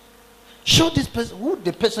 Fruits. Show this person who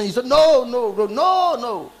the person is.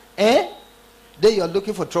 No. Then you are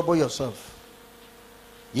looking for trouble yourself.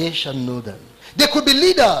 Ye shall know them. They could be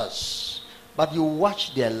leaders. But you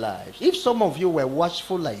watch their lives. If some of you were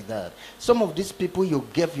watchful like that, some of these people you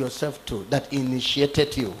gave yourself to that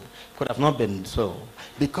initiated you could have not been so.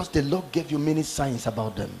 Because the Lord gave you many signs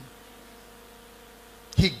about them.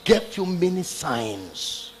 He gave you many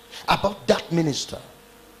signs about that minister,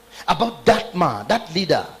 about that man, that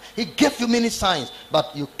leader. He gave you many signs,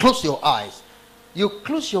 but you close your eyes. You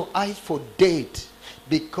close your eyes for death,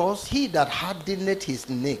 because he that hardeneth his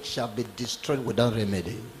neck shall be destroyed without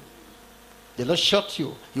remedy. The Lord shot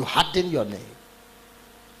you, you harden your neck.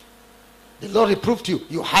 The Lord reproved you,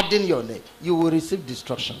 you harden your neck. You will receive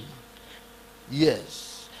destruction.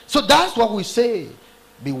 Yes. So that's what we say.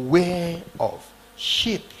 Beware of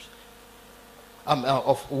sheep,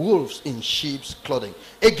 of wolves in sheep's clothing.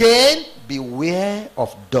 Again, beware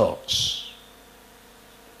of dogs.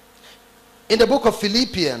 In the book of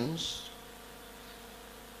Philippians,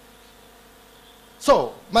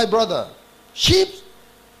 so my brother,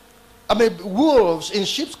 wolves in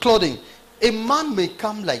sheep's clothing. A man may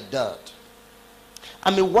come like that.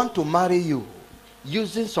 I may want to marry you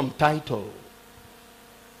using some title.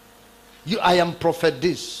 I am prophet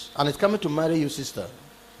this, and it's coming to marry you, sister.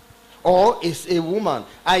 Or it's a woman,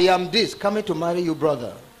 I am this, coming to marry you,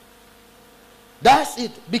 brother. That's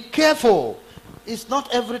it. Be careful. It's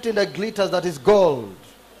not everything that glitters that is gold.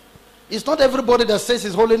 It's not everybody that says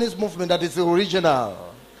His Holiness Movement that is the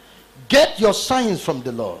original. Get your signs from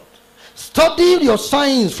the Lord. Study your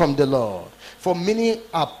signs from the Lord. For many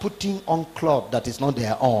are putting on cloth that is not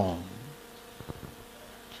their own.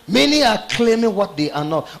 Many are claiming what they are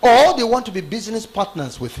not. Or they want to be business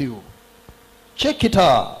partners with you. Check it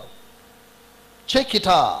out. Check it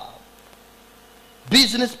out.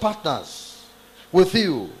 Business partners with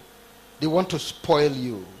you. They want to spoil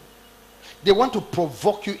you. They want to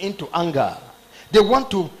provoke you into anger. They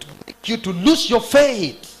want to make you to lose your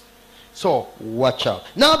faith. So watch out.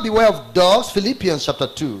 Now beware of dogs. Philippians chapter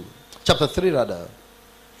 3 rather.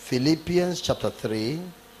 Philippians chapter 3.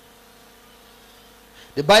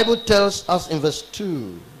 The Bible tells us in verse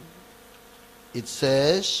 2. It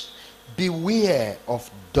says, beware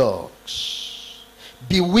of dogs.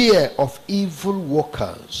 Beware of evil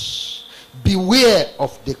workers. Beware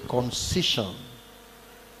of the concision.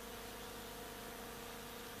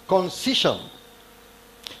 Concision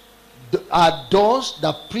are those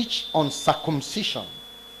that preach on circumcision,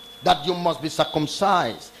 that you must be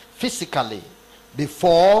circumcised physically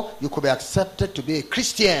before you could be accepted to be a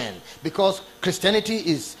Christian, because Christianity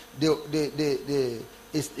is the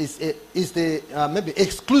maybe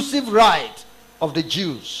exclusive right of the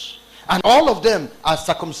Jews, and all of them are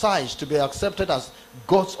circumcised to be accepted as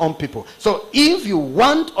God's own people. So if you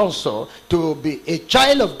want also to be a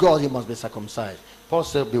child of God, you must be circumcised. Paul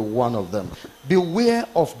said, be one of them. Beware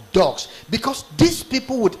of dogs, because these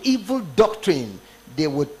people with evil doctrine, they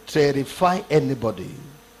would terrify anybody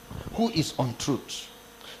who is on truth,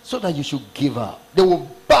 so that you should give up. They will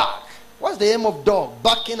bark. What's the aim of dog?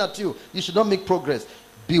 Barking at you. You should not make progress.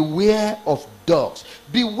 Beware of dogs.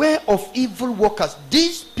 Beware of evil workers.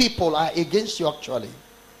 These people are against you actually.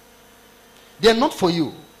 They are not for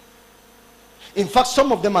you. In fact,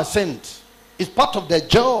 some of them are sent. It's part of their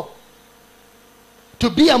job to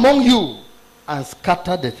be among you and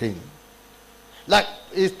scatter the thing. Like,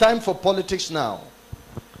 it's time for politics now.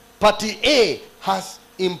 Party A has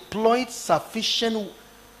employed sufficient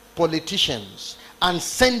politicians and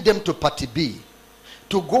sent them to Party B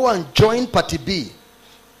to go and join Party B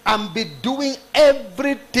and be doing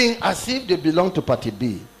everything as if they belong to Party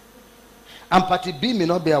B. And Party B may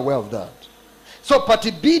not be aware of that. So Party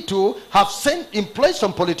B too have employed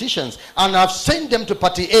some politicians and have sent them to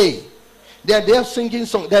Party A. They are there singing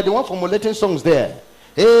songs. They are the one formulating songs there.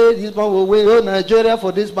 Hey, this man will win. Oh, Nigeria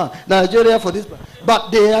for this man. Nigeria for this man. But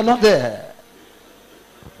they are not there.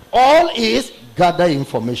 All is gather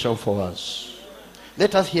information for us.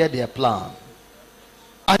 Let us hear their plan.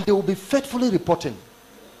 And they will be faithfully reporting.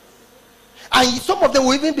 And some of them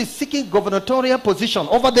will even be seeking gubernatorial position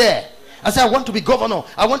over there. I say, I want to be governor.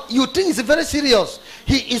 You think it's very serious.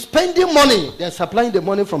 He is spending money. They are supplying the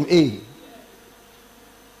money from A.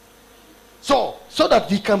 So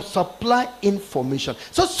that he can supply information.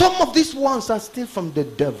 So some of these ones are still from the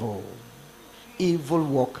devil. Evil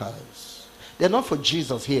workers. They're not for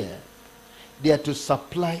Jesus here. They are to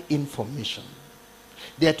supply information.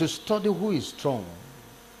 They are to study who is strong,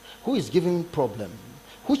 who is giving problem,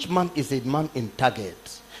 which man is a man in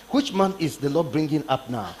target, which man is the Lord bringing up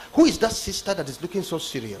now, who is that sister that is looking so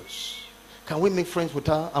serious. Can we make friends with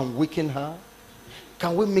her and weaken her?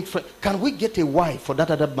 Can we make friends? Can we get a wife for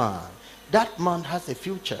that other man? That man has a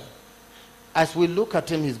future. As we look at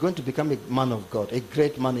him, he's going to become a man of God, a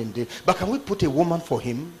great man indeed. But can we put a woman for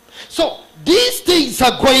him? So these things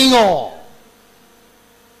are going on.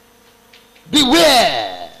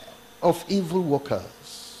 Beware of evil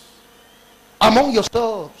workers among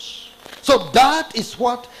yourselves. So that is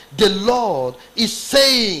what the Lord is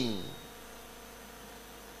saying.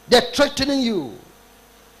 They're threatening you.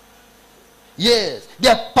 Yes,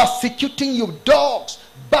 they're persecuting you. Dogs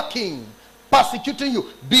barking, persecuting you.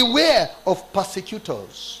 Beware of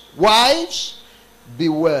persecutors. Wives,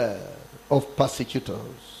 beware of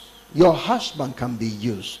persecutors. Your husband can be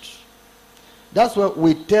used. That's what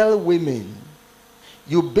we tell women.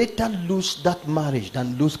 You better lose that marriage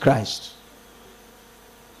than lose Christ.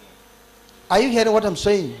 Are you hearing what I'm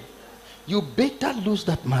saying? You better lose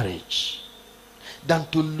that marriage than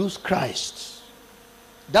to lose Christ.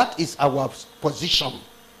 That is our position.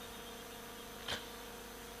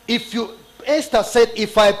 Esther said,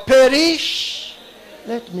 if I perish,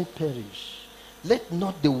 let me perish. Let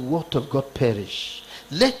not the word of God perish.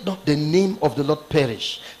 Let not the name of the Lord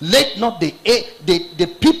perish. Let not the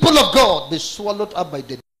people of God be swallowed up by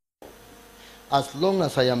the devil. As long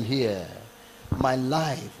as I am here, my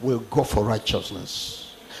life will go for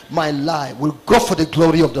righteousness. My life will go for the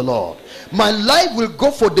glory of the Lord. My life will go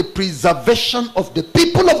for the preservation of the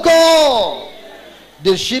people of God.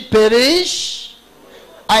 Did she perish?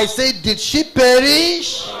 I say, did she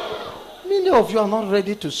perish? Many of you are not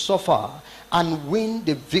ready to suffer and win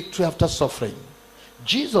the victory after suffering.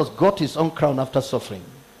 Jesus got his own crown after suffering.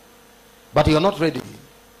 But you're not ready.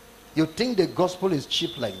 You think the gospel is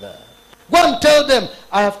cheap like that. Go and tell them,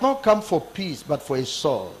 I have not come for peace, but for a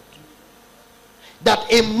sword.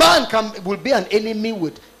 That a man will be an enemy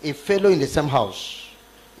with a fellow in the same house.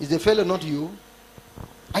 Is the fellow not you?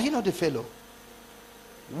 Are you not the fellow?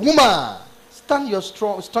 Woman, stand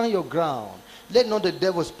your ground. Let not the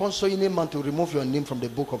devil sponsor any man to remove your name from the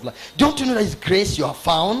book of life. Don't you know that it's grace you have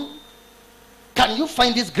found? Can you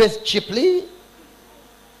find this grace cheaply?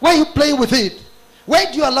 Why are you playing with it? Why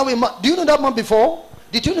do you allow a man? Do you know that man before?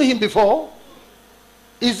 Did you know him before?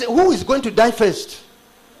 Who is going to die first?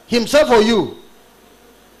 Himself or you?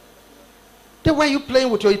 Then why are you playing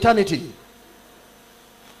with your eternity?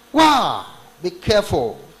 Wow! Be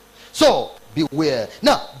careful. So, beware.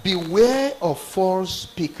 Now, beware of false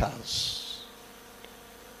speakers.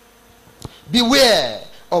 Beware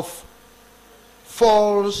of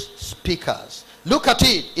false speakers. Look at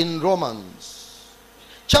it in Romans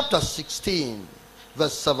chapter 16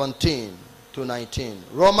 verse 17 to 19.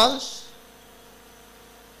 Romans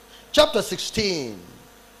chapter 16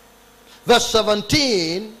 verse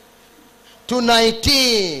 17 to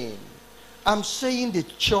 19. I'm saying the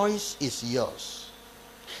choice is yours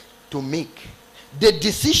to make. The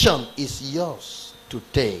decision is yours to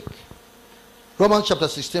take. Romans chapter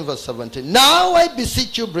 16 verse 17. Now I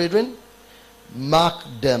beseech you, brethren, mark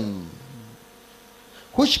them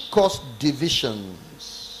which cause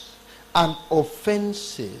divisions and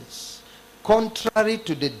offenses contrary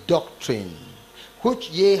to the doctrine which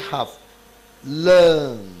ye have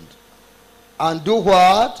learned, and do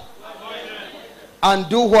what? And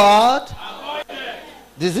do what?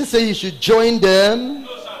 Does it say you should join them?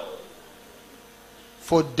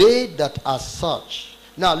 For they that are such.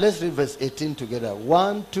 Now let's read verse 18 together.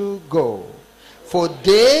 1, 2, go. For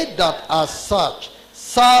they that are such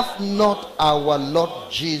serve not our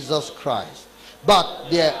Lord Jesus Christ, but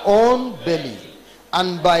their own belly,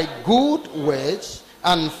 and by good words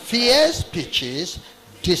and fair speeches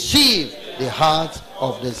deceive the hearts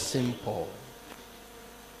of the simple.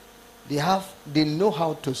 They know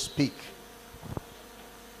how to speak.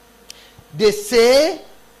 They say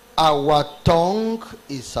our tongue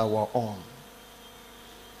is our own.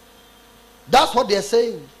 That's what they're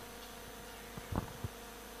saying.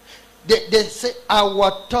 They say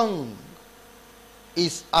our tongue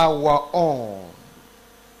is our own.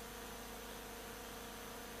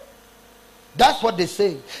 That's what they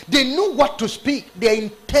say. They know what to speak. They are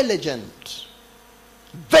intelligent.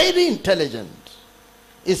 Very intelligent.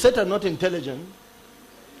 Is Satan not intelligent?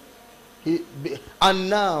 And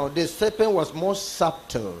now the serpent was more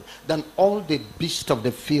subtle than all the beasts of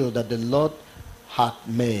the field that the Lord had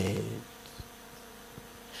made.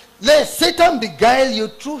 Let Satan beguile you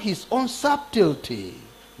through his own subtlety,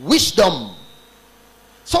 wisdom.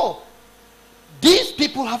 So, these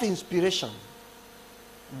people have inspiration,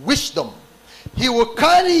 wisdom. He will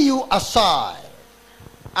carry you aside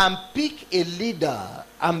and pick a leader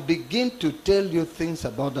and begin to tell you things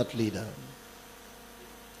about that leader.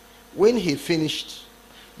 When he finished,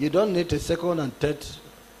 you don't need a second and third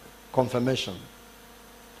confirmation.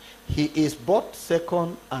 He is both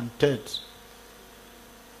second and third.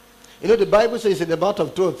 You know, the Bible says in the mouth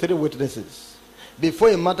of 2 or 3 witnesses, before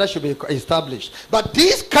a matter should be established. But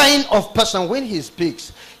this kind of person, when he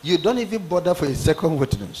speaks, you don't even bother for a second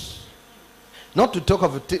witness. Not to talk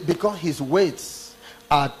of it, because his words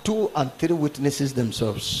are 2 and 3 witnesses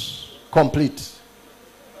themselves. Complete.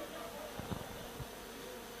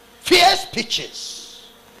 Fair speeches.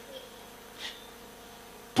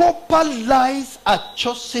 Proper lies are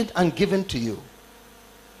chosen and given to you.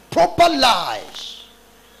 Proper lies.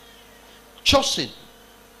 Chosen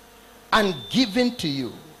and given to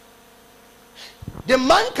you. The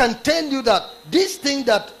man can tell you that this thing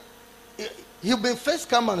that he will first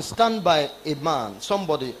come and stand by a man,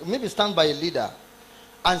 somebody, maybe stand by a leader,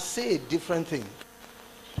 and say a different thing.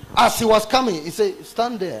 As he was coming, he said,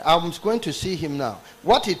 stand there. I'm going to see him now.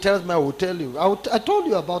 What he tells me, I will tell you. I told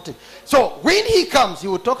you about it. So when he comes, he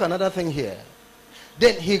will talk another thing here.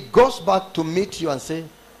 Then he goes back to meet you and say,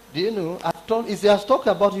 do you know, he has talked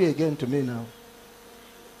about you again to me now.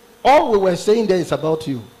 All we were saying there is about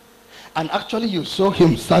you. And actually you saw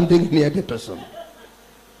him standing near the person.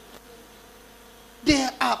 They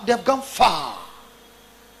have gone far.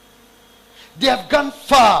 They have gone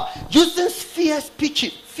far. Using fierce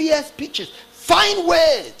pitches, fine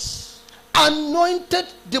words, anointed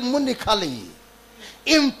demonically,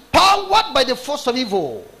 empowered by the force of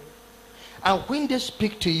evil. And when they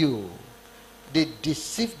speak to you, they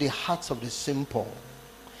deceive the hearts of the simple.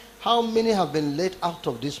 How many have been led out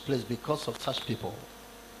of this place because of such people?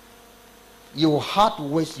 You heard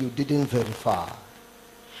words you didn't verify.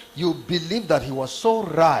 You believe that he was so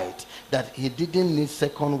right that he didn't need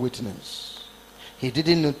second witness. He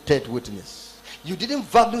didn't need third witness. You didn't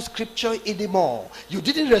value scripture anymore. You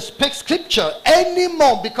didn't respect scripture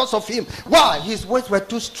anymore because of him. Why? His words were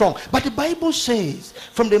too strong. But the Bible says,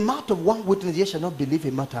 from the mouth of one witness ye shall not believe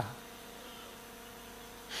a matter.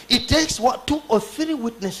 It takes what, 2 or 3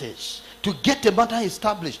 witnesses to get a matter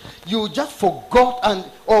established. You just forgot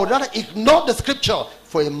or rather ignored the scripture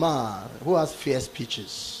for a man who has fierce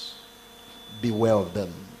speeches. Beware of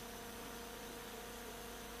them.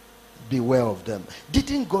 Beware of them.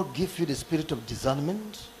 Didn't God give you the spirit of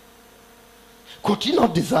discernment? Could you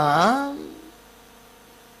not discern?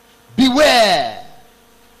 Beware.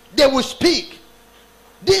 They will speak.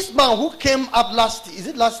 This man who came up last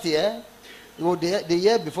year? The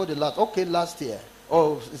year before the last. Okay, last year.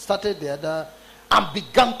 Or it started the other. And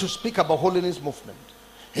began to speak about holiness movement.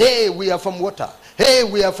 Hey, we are from water. Hey,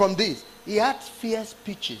 we are from this. He had fierce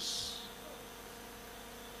speeches.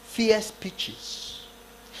 Fierce speeches.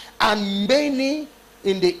 And many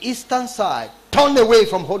in the eastern side turned away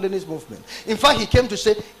from holiness movement. In fact, he came to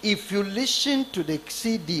say, if you listen to the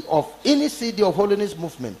CD of any CD of holiness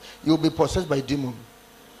movement, you'll be possessed by demon.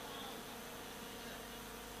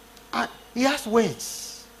 And he has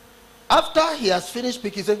words. After he has finished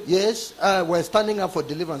speaking, he said, yes, we're standing up for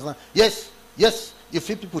deliverance. Yes, yes, you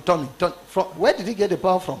feel people turning. From where did he get the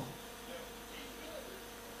power from?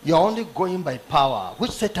 You're only going by power,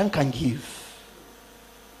 which Satan can give.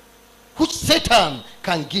 Which Satan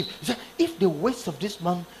can give. If the words of this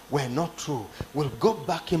man were not true, will God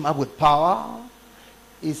back him up with power?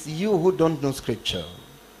 It's you who don't know scripture.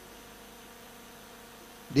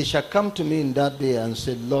 They shall come to me in that day and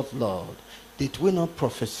say, Lord, Lord, did we not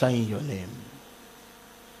prophesy in your name?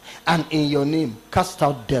 And in your name cast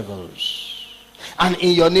out devils? And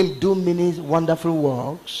in your name do many wonderful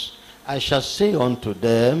works? I shall say unto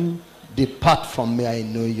them, depart from me, I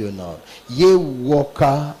know you not. Ye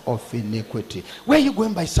worker of iniquity. Where are you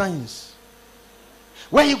going by signs?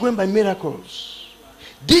 Where are you going by miracles?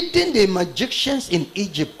 Didn't the magicians in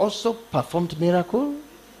Egypt also perform miracles?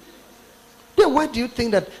 Then why do you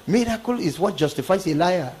think that miracle is what justifies a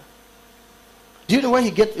liar? Do you know where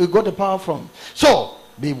he got the power from? So,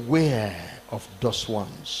 beware of those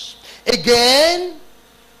ones. Again,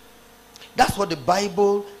 that's what the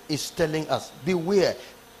Bible is telling us. Beware.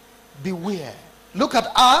 Beware. Look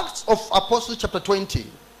at Acts of Apostles chapter 20.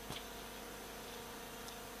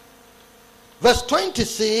 Verse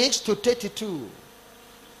 26 to 32.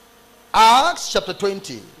 Acts chapter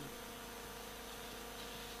 20.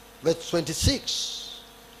 Verse 26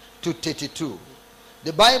 to 32.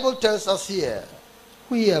 The Bible tells us here,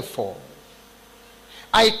 wherefore,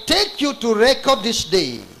 I take you to record this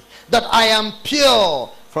day that I am pure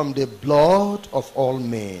from the blood of all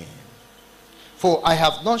men. For I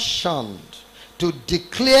have not shunned to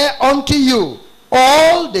declare unto you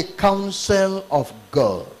all the counsel of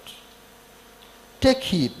God. Take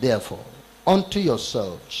heed, therefore, unto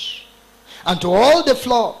yourselves and to all the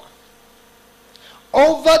flock,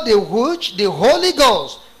 over the which the Holy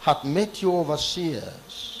Ghost hath made you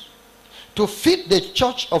overseers, to feed the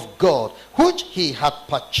church of God, which he hath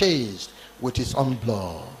purchased with his own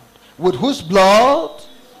blood. With whose blood?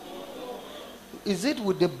 Is it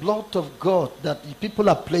with the blood of God that people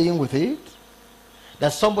are playing with it?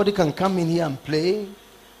 That somebody can come in here and play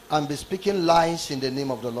and be speaking lies in the name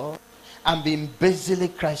of the Lord and be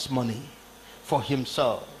embezzling Christ's money for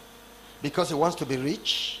himself because he wants to be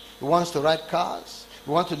rich, he wants to ride cars, he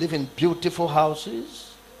wants to live in beautiful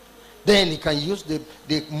houses. Then he can use the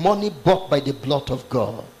money bought by the blood of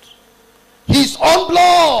God, his own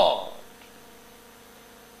blood.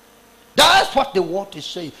 That's what the word is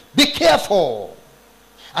saying. Be careful.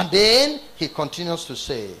 And then he continues to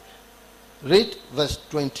say, read verse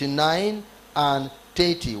 29 and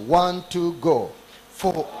 30. 1, 2, go.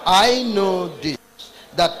 For I know this,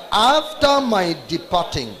 that after my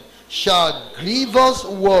departing shall grievous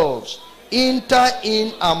wolves enter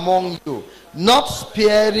in among you, not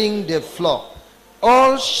sparing the flock.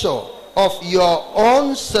 Also of your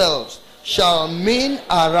own selves shall men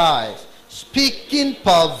arise, speaking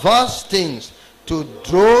perverse things, to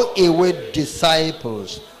draw away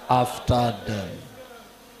disciples after them.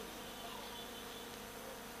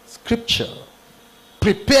 Scripture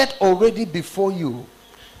prepared already before you.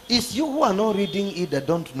 It's you who are not reading it that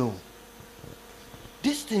don't know.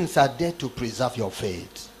 These things are there to preserve your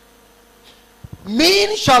faith.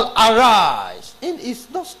 Men shall arise. It's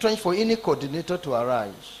not strange for any coordinator to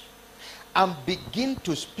arise and begin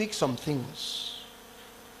to speak some things.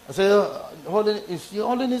 I say, is the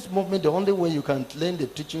holiness movement the only way you can learn the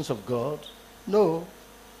teachings of God? No.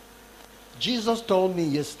 Jesus told me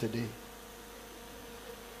yesterday.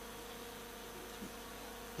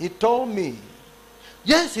 He told me,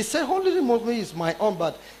 yes, he said holiness movement is my own,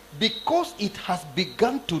 but because it has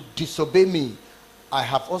begun to disobey me, I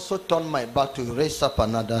have also turned my back to raise up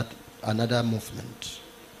another movement.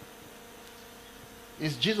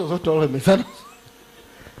 It's Jesus who told him.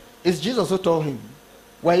 It's Jesus who told him.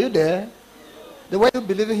 Were you there? The way you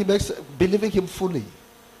believing him fully.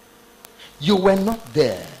 You were not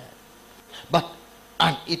there.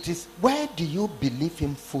 And it is, where do you believe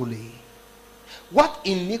him fully? What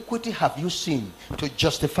iniquity have you seen to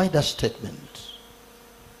justify that statement?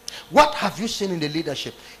 What have you seen in the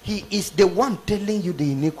leadership? He is the one telling you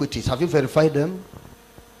the iniquities. Have you verified them?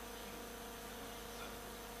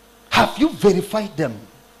 Have you verified them?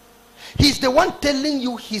 He's the one telling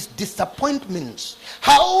you his disappointments.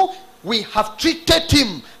 How we have treated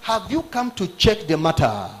him. Have you come to check the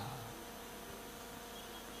matter?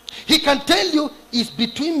 He can tell you it's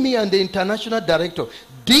between me and the international director.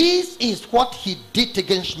 This is what he did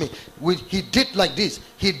against me. He did like this.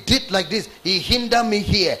 He did like this. He hindered me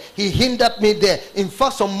here. He hindered me there. In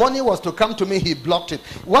fact, some money was to come to me. He blocked it.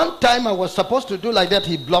 One time I was supposed to do like that.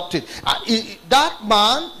 He blocked it.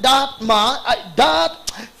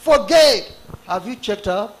 Forget. Have you checked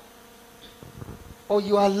up? Or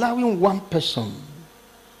you are allowing one person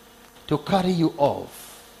to carry you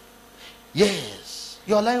off? Yes.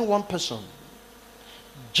 You are allowing one person.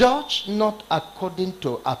 Judge not according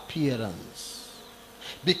to appearance.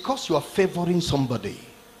 Because you are favoring somebody.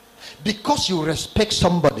 Because you respect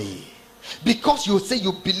somebody. Because you say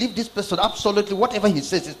you believe this person absolutely, whatever he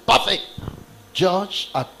says is perfect. Judge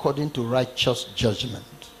according to righteous judgment.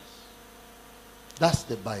 That's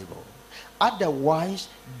the Bible. Otherwise,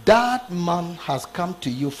 that man has come to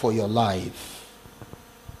you for your life.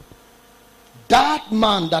 That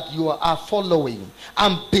man that you are following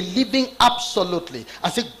and believing absolutely. I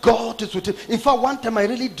say God is with him. In fact, one time I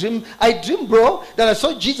dreamed, bro, that I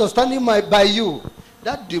saw Jesus standing by you.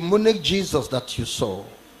 That demonic Jesus that you saw,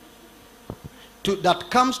 that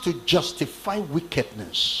comes to justify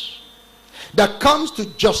wickedness, that comes to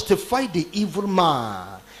justify the evil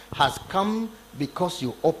man, has come because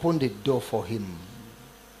you opened the door for him.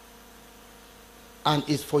 And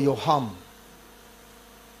it's for your harm.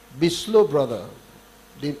 Be slow, brother.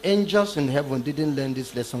 The angels in heaven didn't learn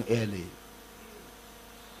this lesson early.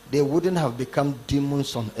 They wouldn't have become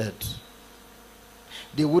demons on earth.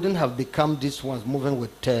 They wouldn't have become these ones moving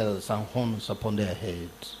with tails and horns upon their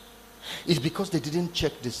heads. It's because they didn't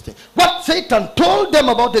check this thing. What Satan told them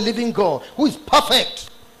about the living God, who is perfect,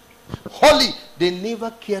 holy, they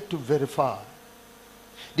never cared to verify.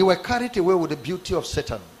 They were carried away with the beauty of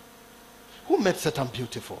Satan. Who made Satan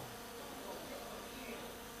beautiful?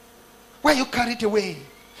 Why are you carried away?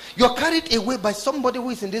 You're carried away by somebody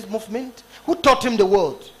who is in this movement. Who taught him the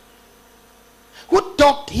word? Who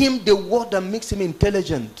taught him the word that makes him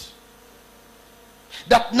intelligent?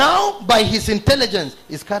 That now, by his intelligence,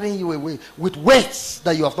 is carrying you away with words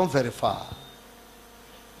that you have not verified.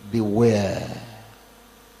 Beware.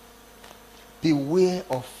 Beware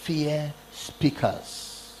of fear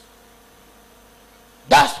speakers.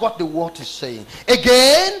 That's what the word is saying.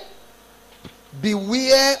 Again,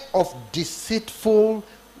 beware of deceitful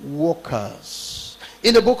workers.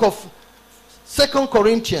 In the book of 2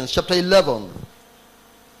 Corinthians chapter 11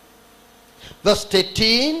 verse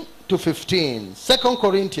 13 to 15. 2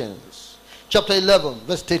 Corinthians chapter 11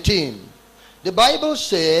 verse 13. The Bible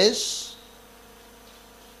says,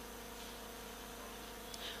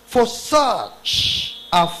 for such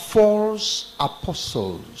are false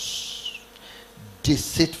apostles,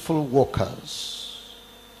 deceitful workers,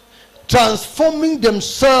 transforming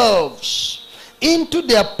themselves into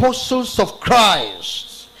the apostles of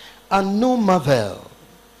Christ. And no marvel,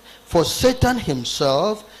 for Satan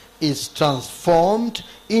himself is transformed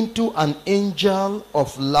into an angel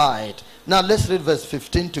of light. Now let's read verse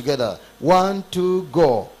 15 together. 1, 2,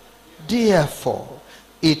 go. Therefore,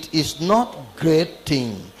 it is not great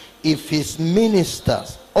thing if his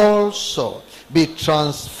ministers also be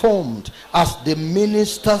transformed as the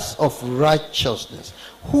ministers of righteousness,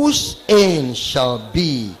 whose end shall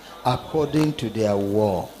be according to their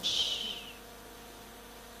works.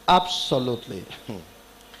 Absolutely.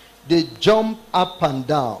 They jump up and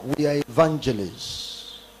down. We are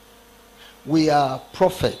evangelists. We are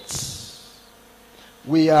prophets.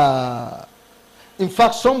 We are, in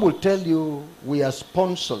fact, some will tell you we are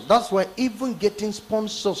sponsors. That's why even getting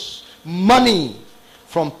sponsors, money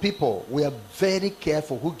from people, we are very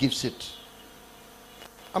careful who gives it.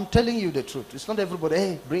 I'm telling you the truth. It's not everybody,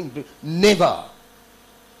 hey, bring. Never.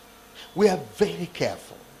 We are very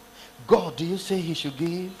careful. God, do you say he should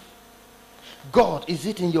give? God, is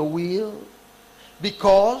it in your will?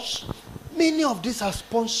 Because many of these are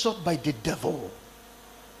sponsored by the devil.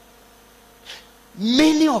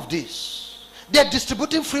 Many of these, they are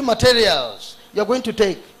distributing free materials you're going to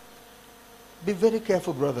take. Be very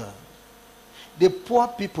careful, brother. The poor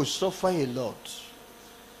people suffer a lot.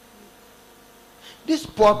 These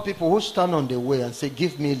poor people who stand on the way and say,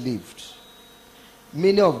 give me lift,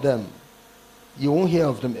 many of them, you won't hear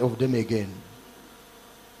of them again,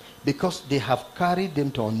 because they have carried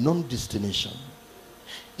them to a unknown destination.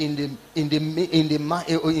 With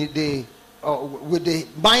the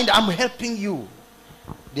mind, I'm helping you.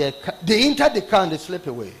 They enter the car and they slip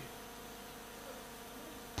away.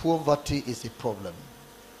 Poverty is a problem.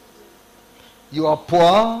 You are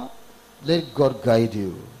poor, let God guide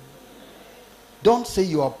you. Don't say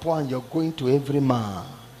you are poor and you're going to every man.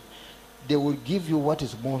 They will give you what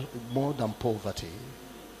is more than poverty.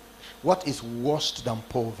 What is worse than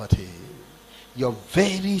poverty? Your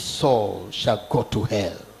very soul shall go to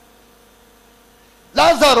hell.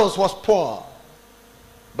 Lazarus was poor,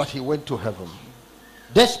 but he went to heaven,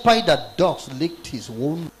 despite that dogs licked his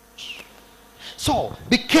wounds. So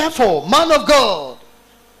be careful, man of God,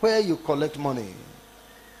 where you collect money.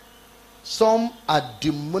 Some are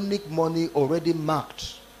demonic money already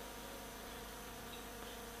marked,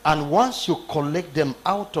 and once you collect them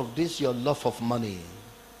out of this your love of money,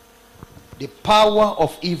 the power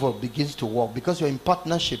of evil begins to work, because you're in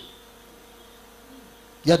partnership.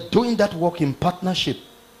 You're doing that work in partnership.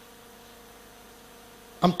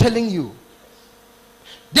 I'm telling you.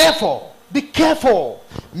 Therefore, be careful.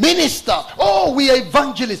 Minister, oh, we are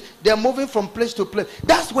evangelists. They're moving from place to place.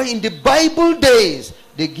 That's why in the Bible days,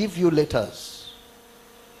 they give you letters.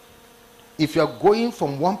 If you are going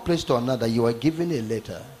from one place to another, you are given a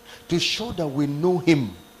letter to show that we know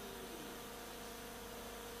him.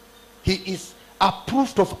 He is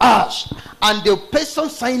approved of us, and the person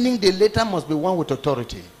signing the letter must be one with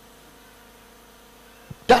authority.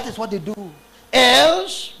 That is what they do.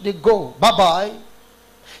 Else they go bye-bye.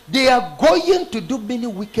 They are going to do many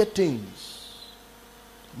wicked things.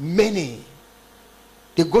 Many.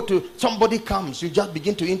 They go to, somebody comes, you just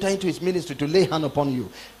begin to enter into his ministry to lay hand upon you.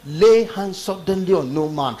 Lay hands suddenly on no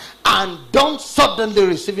man, and don't suddenly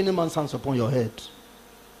receive any man's hands upon your head.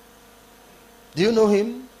 Do you know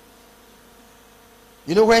him?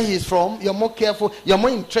 You know where he is from? You're more careful. You're more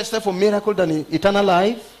interested for miracle than eternal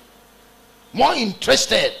life. More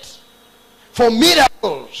interested for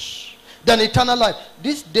miracles than eternal life.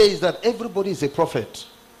 These days that everybody is a prophet.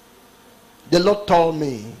 The Lord told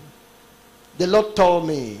me. The Lord told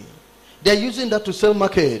me. They're using that to sell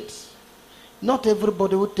markets. Not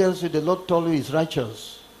everybody who tells you the Lord told you is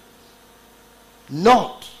righteous.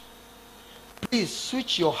 Not. Please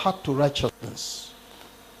switch your heart to righteousness.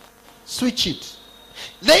 Switch it.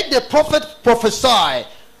 Let the prophet prophesy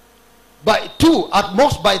by 2, at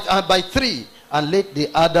most by 3, and let the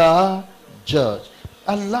other judge.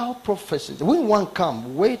 Allow prophecies. When one comes,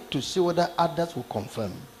 wait to see whether others will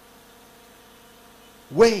confirm.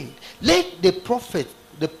 Wait. Let the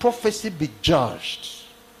prophecy be judged.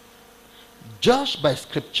 Judged by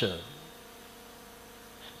scripture.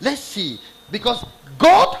 Let's see. Because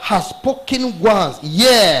God has spoken once.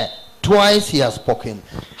 Yeah. Twice he has spoken.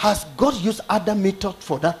 Has God used other method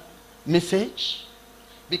for that message?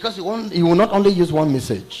 Because he will not only use one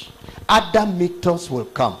message. Other methods will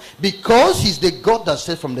come. Because he's the God that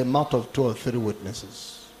said from the mouth of 2 or 3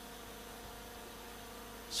 witnesses.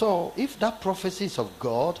 So if that prophecy is of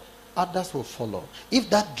God, others will follow. If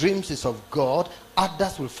that dreams is of God,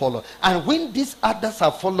 others will follow. And when these others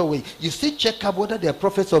are following, you still check out whether they are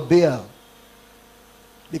prophets of Baal.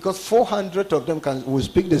 Because 400 of them will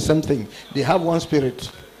speak the same thing. They have one spirit.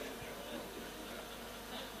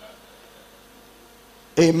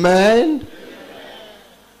 Amen.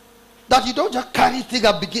 That you don't just carry things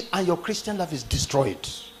and begin, and your Christian life is destroyed.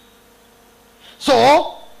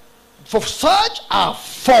 So, for such are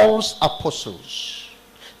false apostles,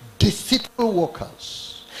 deceitful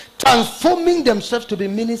workers, transforming themselves to be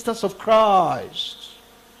ministers of Christ.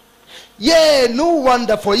 Yea, no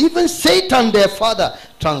wonder, for even Satan, their father,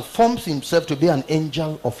 transforms himself to be an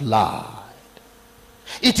angel of light.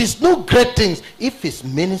 It is no great thing if his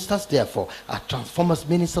ministers, therefore, are transformed as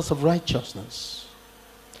ministers of righteousness.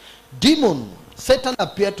 Satan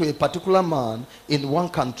appeared to a particular man in one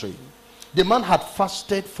country. The man had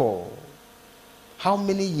fasted for how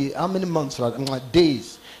many years, how many months,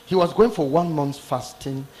 days. He was going for 1 month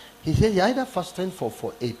fasting. He said he either fasting for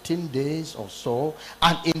 18 days or so,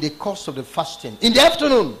 and in the course of the fasting, in the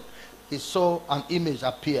afternoon, he saw an image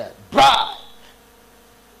appear. Bright.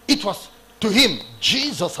 It was to him,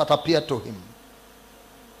 Jesus had appeared to him.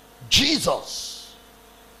 Jesus.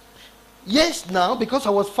 Yes, now, because I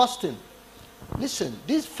was fasting. Listen,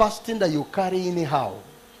 this fasting that you carry anyhow,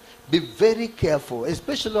 be very careful,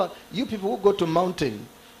 especially you people who go to mountain.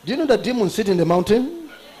 Do you know that demons sit in the mountain?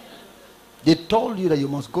 They told you that you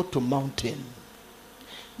must go to mountain.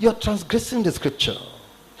 You're transgressing the scripture.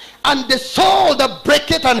 And the soul that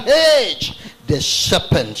breaketh an hedge, the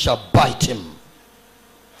serpent shall bite him.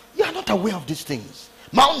 You are not aware of these things.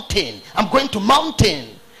 Mountain. I'm going to mountain.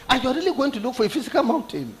 And you're really going to look for a physical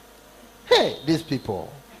mountain. Hey, these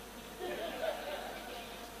people.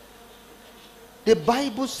 The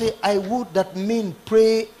Bible says, I would that men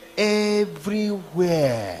pray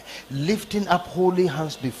everywhere, lifting up holy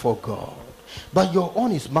hands before God. But your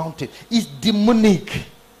own is mountain. It's demonic.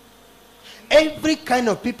 Every kind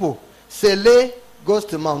of people. Sele goes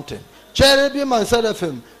to mountain. Cherubim and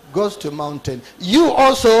Seraphim goes to mountain. You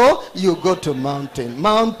also, you go to mountain.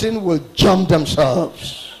 Mountain will jump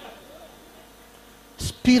themselves.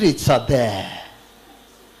 Spirits are there.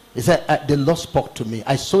 He said, the Lord spoke to me.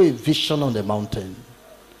 I saw a vision on the mountain.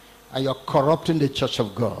 And you're corrupting the church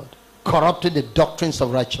of God. Corrupting the doctrines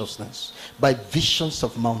of righteousness by visions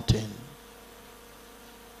of mountain.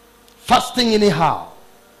 Fasting anyhow.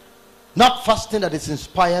 Not fasting that is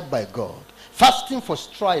inspired by God. Fasting for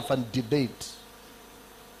strife and debate.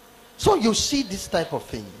 So you see this type of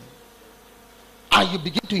thing. And you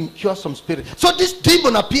begin to incur some spirit. So this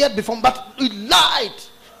demon appeared before him, but he lied.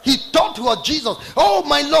 He thought he was Jesus. Oh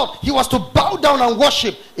my Lord. He was to bow down and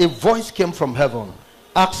worship. A voice came from heaven.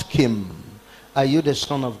 Ask him, are you the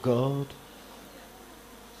Son of God?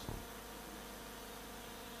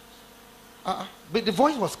 But the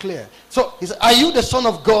voice was clear. So he said, are you the Son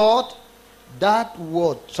of God? That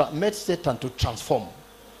word made Satan to transform.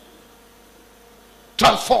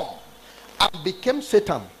 Transform. And became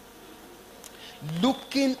Satan.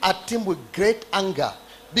 Looking at him with great anger.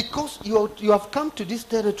 Because you have come to this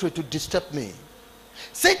territory to disturb me.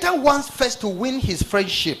 Satan wants first to win his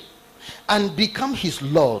friendship and become his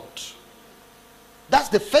Lord. That's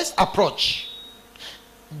the first approach.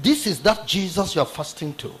 This is that Jesus you are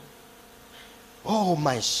fasting to. Oh,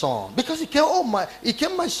 my son. Because he came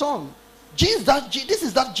my son. This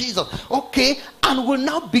is that Jesus. Okay. And we'll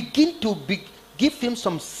now begin to give him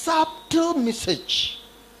some subtle message.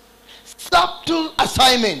 Subtle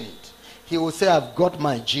assignment. He will say, I've got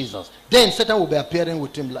my Jesus. Then Satan will be appearing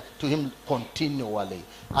with him to him continually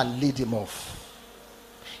and lead him off.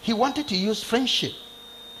 He wanted to use friendship.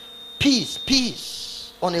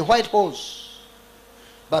 Peace on a white horse.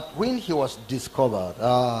 But when he was discovered,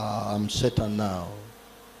 I'm Satan now.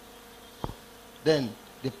 Then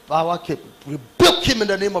the power came, rebuke him in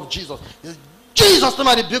the name of Jesus. He said, Jesus, name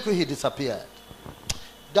I rebuke you. He disappeared.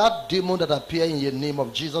 That demon that appeared in the name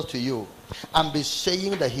of Jesus to you and be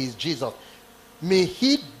saying that he is Jesus, may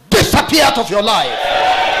he disappear out of your life.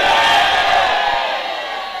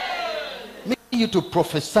 Making you to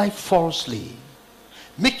prophesy falsely,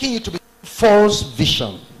 making you to be false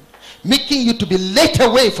vision, making you to be led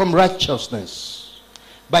away from righteousness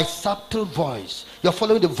by subtle voice. You're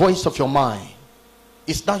following the voice of your mind.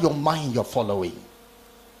 It's not your mind you're following.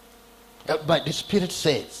 But the Spirit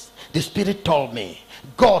says, the Spirit told me,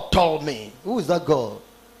 God told me. Who is that God?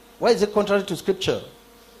 Why is it contrary to scripture?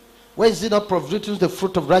 Why is it not producing the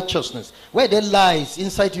fruit of righteousness? Where there lies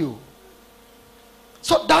inside you?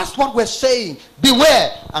 So that's what we're saying.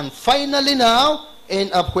 Beware. And finally now,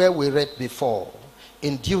 end up where we read before.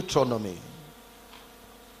 In Deuteronomy.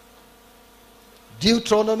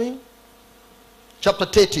 Deuteronomy chapter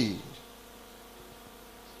 30.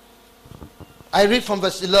 I read from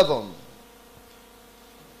verse 11.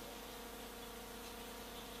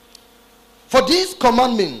 For this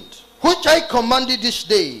commandment, which I commanded this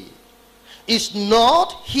day, is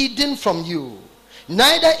not hidden from you,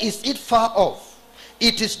 neither is it far off.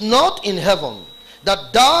 It is not in heaven,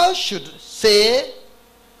 that thou should say,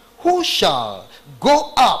 who shall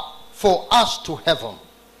go up for us to heaven,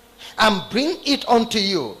 and bring it unto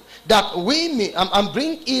you, that we may, and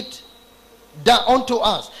bring it down unto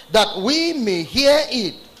us, that we may hear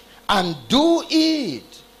it and do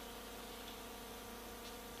it.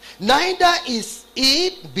 Neither is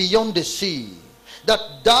it beyond the sea, that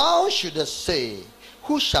thou shouldest say,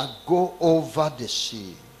 who shall go over the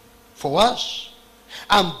sea for us,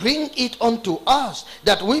 and bring it unto us,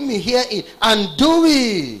 that we may hear it and do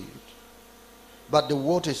it. But the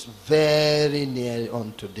word is very near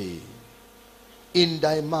unto thee, in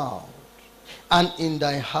thy mouth and in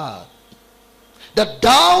thy heart, that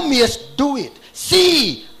thou mayest do it.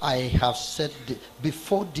 See, I have set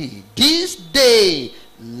before thee this day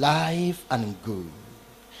life and good,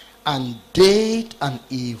 and death and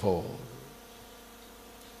evil.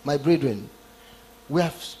 My brethren, we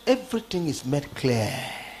have, everything is made clear.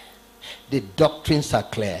 The doctrines are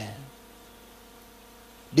clear.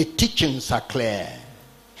 The teachings are clear.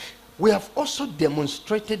 We have also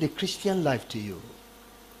demonstrated the Christian life to you.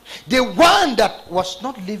 The one that was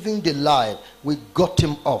not living the life, we got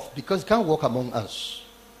him off, because he can't walk among us.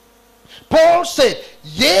 Paul said,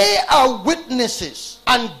 ye are witnesses,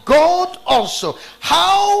 and God also,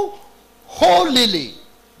 how holily,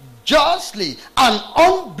 justly, and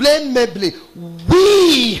unblameably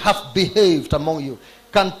we have behaved among you.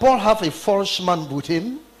 Can Paul have a false man with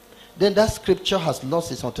him? Then that scripture has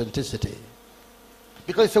lost its authenticity.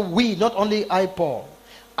 Because it's a we, not only I, Paul.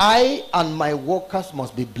 I and my workers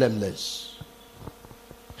must be blameless.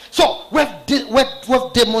 So we've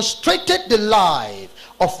demonstrated the life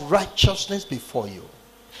of righteousness before you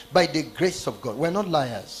by the grace of God. We're not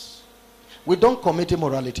liars. We don't commit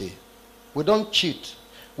immorality. We don't cheat.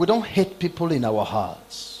 We don't hate people in our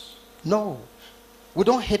hearts. No. We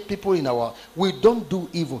don't hate people in our... We don't do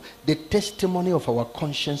evil. The testimony of our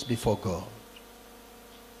conscience before God.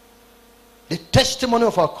 The testimony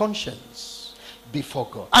of our conscience before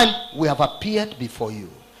God. And we have appeared before you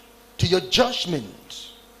to your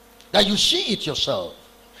judgment, that you see it yourself.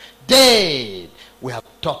 Then we have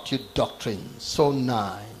taught you doctrines so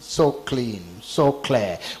nice, so clean, so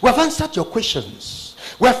clear. We have answered your questions.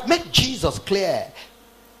 We have made Jesus clear.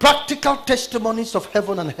 Practical testimonies of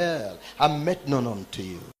heaven and hell are made known unto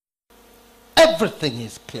you. Everything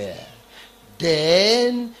is clear.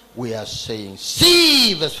 Then we are saying,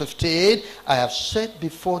 see, verse 15, I have set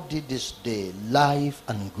before thee this day life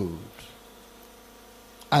and good,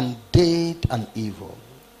 and death and evil.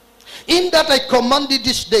 In that I command thee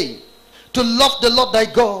this day to love the Lord thy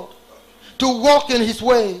God, to walk in his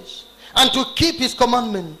ways, and to keep his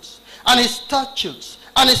commandments, and his statutes,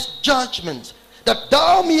 and his judgments, that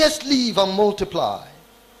thou mayest live and multiply.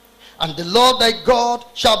 And the Lord thy God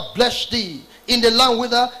shall bless thee in the land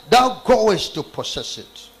whither thou goest to possess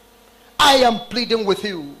it. I am pleading with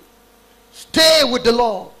you. Stay with the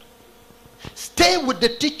Lord. Stay with the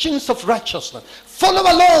teachings of righteousness. Follow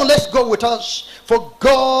along. Let's go with us. For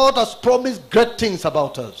God has promised great things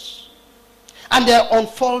about us, and they are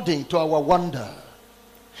unfolding to our wonder.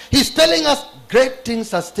 He's telling us great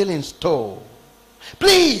things are still in store.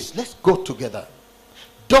 Please, let's go together.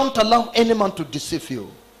 Don't allow any man to deceive you.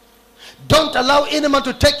 Don't allow any man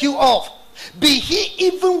to take you off. Be he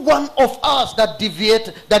even one of us that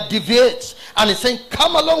deviates and is saying,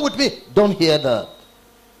 come along with me. Don't hear that.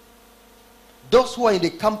 Those who are in the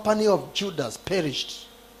company of Judas perished.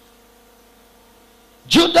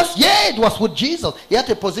 Judas, yeah, it was with Jesus. He had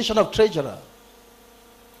a position of treasurer.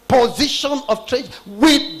 Position of treasurer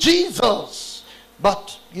with Jesus.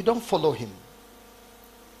 But you don't follow him.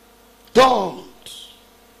 Don't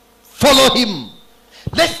follow him.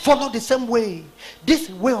 Let's follow the same way. This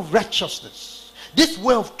way of righteousness. This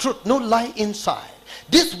way of truth. No lie inside.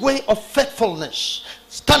 This way of faithfulness.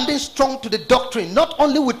 Standing strong to the doctrine. Not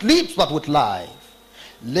only with lips but with life.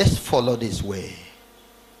 Let's follow this way.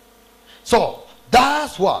 So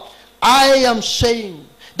that's what I am saying.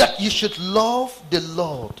 That you should love the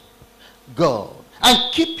Lord God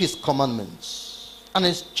and keep his commandments and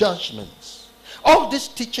his judgments. All these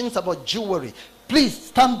teachings about jewelry, please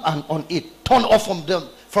stand on it. Turn off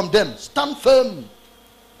from them. Stand firm.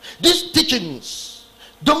 These teachings,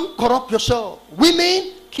 don't corrupt yourself.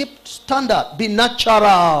 Women, keep standard. Be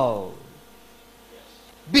natural.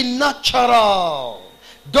 Be natural.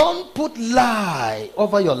 Don't put lie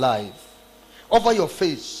over your life, over your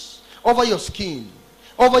face, over your skin,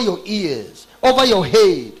 over your ears, over your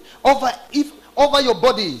head, over your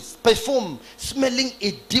bodies. Perfume, smelling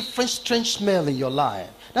a different strange smell in your life.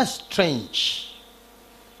 That's strange.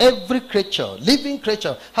 Every creature, living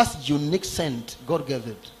creature, has unique scent. God gave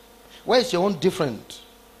it. Why is your own different?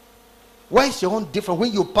 Why is your own different?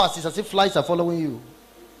 When you pass, it's as if flies are following you.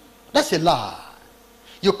 That's a lie.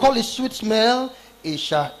 You call it sweet smell, it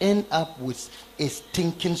shall end up with a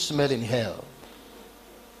stinking smell in hell.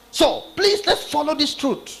 So, please, let's follow this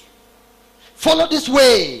truth. Follow this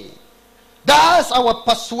way. That's our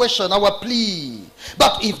persuasion, our plea.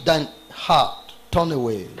 But if thine heart turn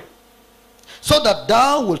away, so that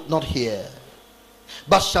thou wilt not hear,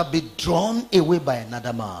 but shall be drawn away by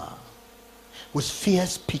another man with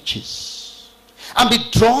fierce speeches, and be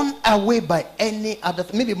drawn away by any other,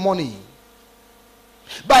 maybe money,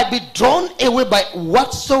 but be drawn away by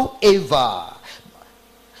whatsoever,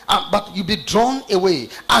 but you be drawn away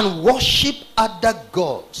and worship other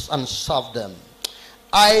gods and serve them.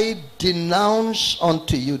 I denounce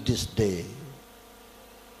unto you this day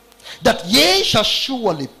that ye shall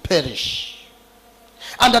surely perish,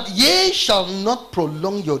 and that ye shall not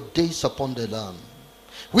prolong your days upon the land,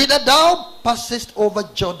 whither thou passest over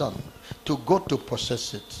Jordan to go to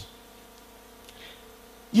possess it.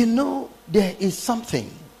 You know, there is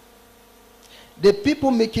something. The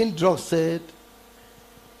people making drugs said,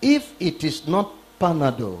 if it is not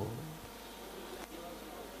Panadol,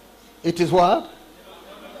 it is what?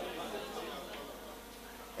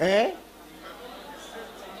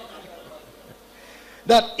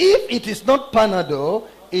 That if it is not Panadol,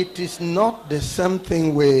 it is not the same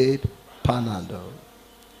thing with Panadol.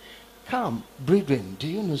 Come, brethren, do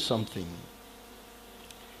you know something?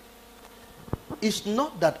 It's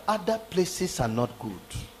not that other places are not good.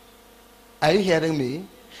 Are you hearing me?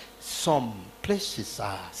 Some places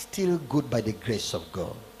are still good by the grace of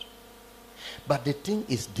God. But the thing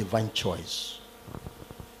is divine choice.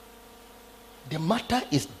 The matter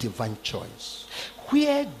is divine choice.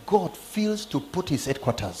 Where God feels to put his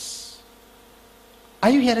headquarters. Are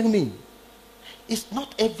you hearing me? It's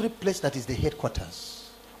not every place that is the headquarters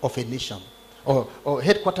of a nation, or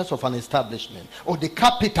headquarters of an establishment, or the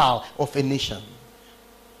capital of a nation.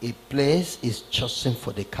 A place is chosen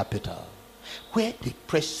for the capital, where the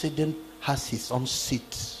president has his own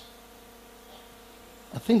seat.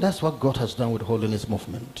 I think that's what God has done with Holiness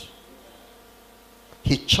Movement.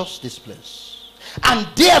 He chose this place. And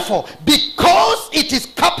therefore, because it is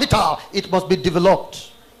capital, it must be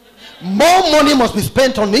developed. More money must be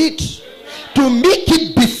spent on it to make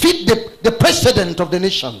it befit the president of the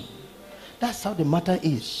nation. That's how the matter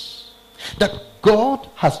is. That God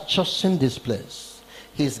has chosen this place.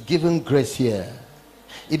 He's given grace here.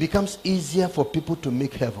 It becomes easier for people to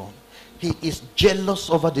make heaven. He is jealous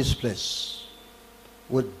over this place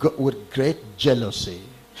with great jealousy.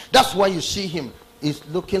 That's why you see him is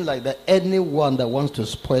looking like that. Anyone that wants to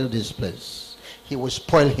spoil this place, he will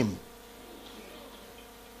spoil him.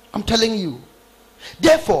 I'm telling you.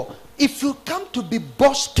 Therefore, if you come to be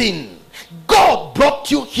boasting, God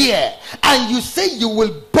brought you here, and you say you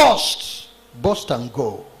will boast and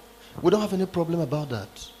go. We don't have any problem about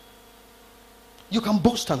that. You can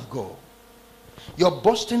boast and go. Your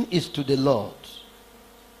boasting is to the Lord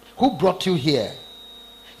who brought you here.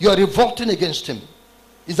 You are revolting against him.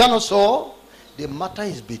 Is that not so? The matter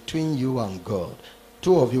is between you and God.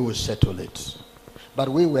 Two of you will settle it. But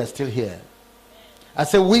we were still here. I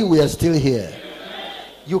said we were still here.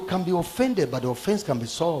 You can be offended, but the offense can be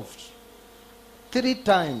solved. 3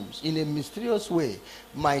 times in a mysterious way,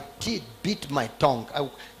 my teeth beat my tongue.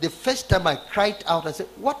 The first time I cried out, I said,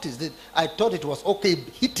 what is this? I thought it was okay.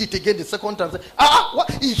 Hit it again the second time. I said,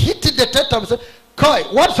 what? He hit it the third time. I said, Koi,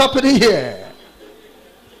 what's happening here?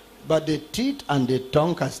 But the teeth and the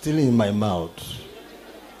tongue are still in my mouth.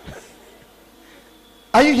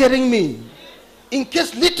 Are you hearing me? In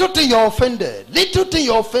case little thing you're offended. Little thing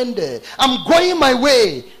you're offended. I'm going my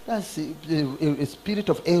way. That's a spirit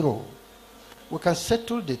of error. We can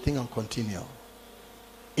settle the thing and continue.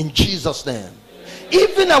 In Jesus' name.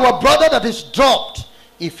 Even our brother that is dropped,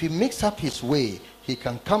 if he makes up his way, he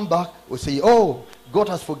can come back. We'll say, oh, God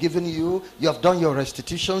has forgiven you. You have done your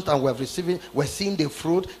restitutions and we're seeing the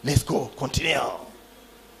fruit. Let's go. Continue.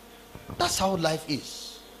 That's how life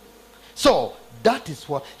is. So, that is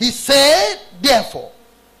what he said. Therefore,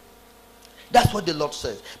 that's what the Lord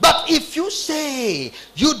says. But if you say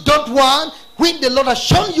you don't want, when the Lord has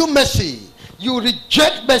shown you mercy, you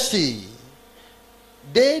reject mercy.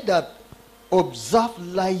 They that observe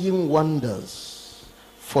lying wonders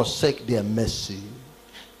forsake their mercy.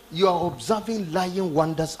 You are observing lying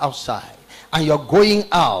wonders outside, and you are going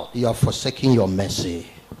out, you are forsaking your mercy.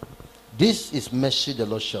 This is mercy the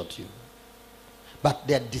Lord showed you. But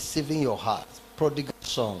they are deceiving your heart. Prodigal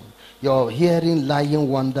son, you are hearing lying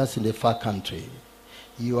wonders in the far country.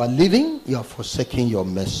 You are living, you are forsaking your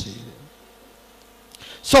mercy.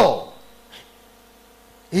 So,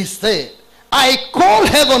 he said, I call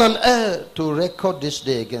heaven and earth to record this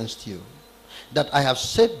day against you, that I have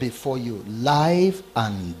set before you life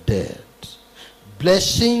and death,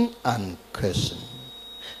 blessing and cursing.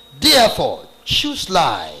 Therefore, choose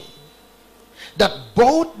life, that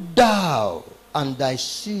both thou and thy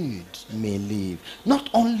seed may live. Not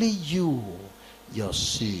only you, your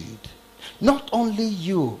seed. Not only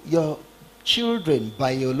you, your children,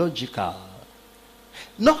 biological.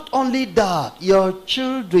 Not only that, your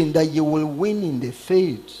children that you will win in the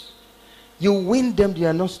faith. You win them, they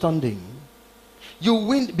are not standing. You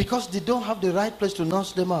win because they don't have the right place to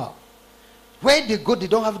nurse them up. Where they go, they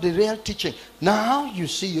don't have the real teaching. Now you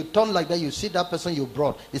see, you turn like that, you see that person you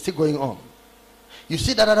brought, it's still going on. You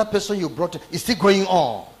see that other person you brought, it's still going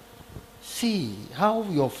on. See how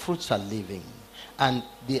your fruits are living. And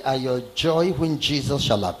they are your joy when Jesus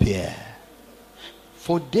shall appear.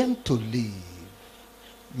 For them to live,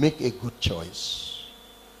 make a good choice.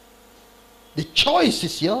 The choice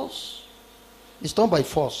is yours. It's not by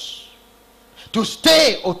force. To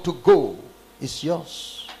stay or to go is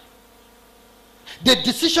yours. The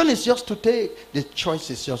decision is yours to take. The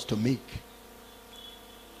choice is yours to make.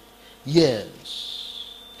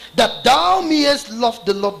 Yes. That thou mayest love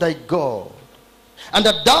the Lord thy God, and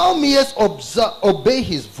that thou mayest obey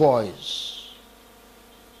his voice,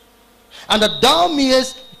 and that thou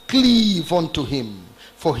mayest cleave unto him,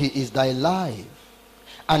 for he is thy life,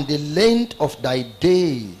 and the length of thy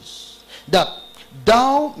days, that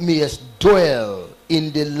thou mayest dwell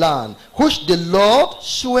in the land which the Lord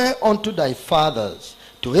sware unto thy fathers,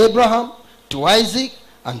 to Abraham, to Isaac,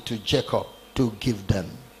 and to Jacob, to give them.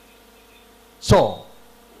 So,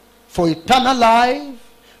 for eternal life,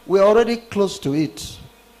 we're already close to it.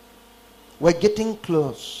 We're getting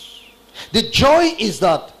close. The joy is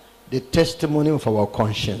that the testimony of our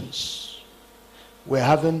conscience, we're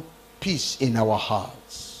having peace in our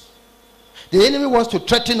hearts. The enemy wants to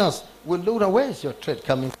threaten us. Well, Lord, where is your threat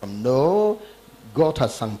coming from? No, God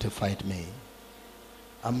has sanctified me.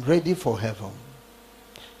 I'm ready for heaven.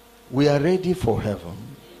 We are ready for heaven.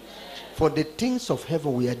 For the things of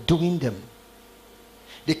heaven, we are doing them.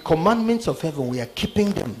 The commandments of heaven, we are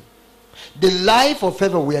keeping them. The life of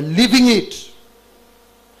heaven, we are living it.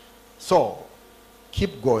 So,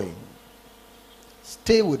 keep going.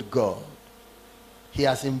 Stay with God. He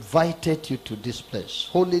has invited you to this place.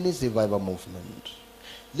 Holiness Revival Movement.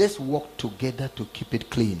 Let's work together to keep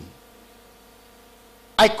it clean.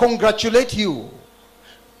 I congratulate you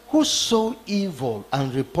who saw evil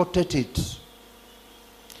and reported it,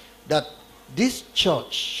 that this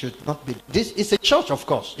church should not be. This is a church, of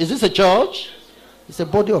course. Is this a church? It's a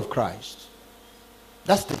body of Christ.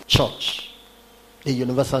 That's the church, the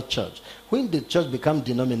universal church. When the church becomes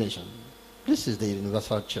denomination, this is the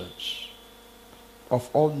universal church of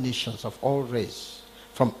all nations, of all race,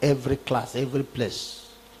 from every class, every place,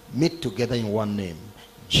 meet together in one name,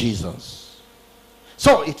 Jesus.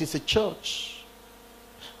 So it is a church,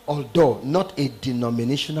 although not a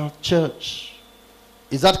denominational church.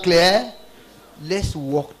 Is that clear? Let's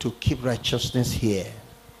work to keep righteousness here.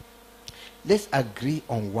 Let's agree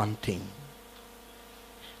on one thing.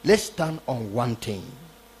 Let's stand on one thing.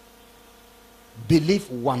 Believe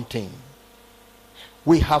one thing.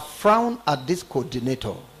 We have frowned at this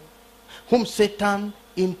coordinator whom Satan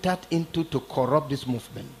entered into to corrupt this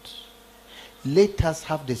movement. Let us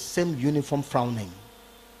have the same uniform frowning.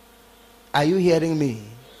 Are you hearing me?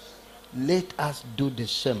 Let us do the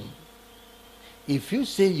same. If you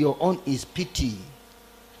say your own is pity,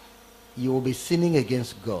 you will be sinning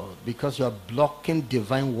against God, because you are blocking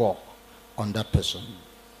divine work on that person.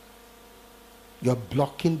 You are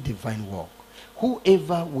blocking divine work.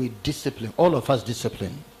 Whoever we discipline, all of us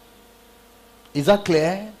discipline. Is that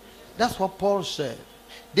clear? That's what Paul said.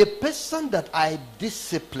 The person that I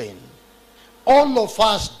discipline, all of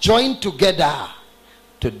us join together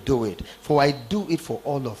to do it. For I do it for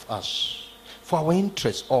all of us, for our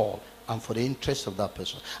interest all, and for the interest of that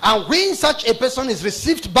person. And when such a person is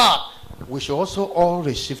received back, we should also all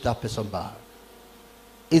receive that person back.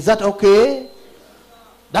 Is that okay?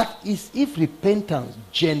 That is if repentance,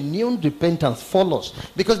 genuine repentance follows.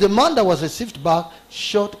 Because the man that was received back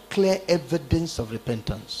showed clear evidence of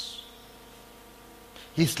repentance.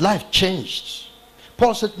 His life changed.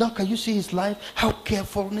 Paul said, now can you see his life? How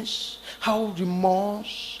carefulness, how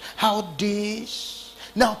remorse, how this.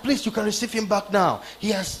 Now please, you can receive him back now.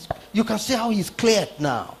 You can see how he's cleared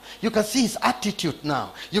now. You can see his attitude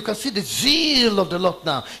now. You can see the zeal of the Lord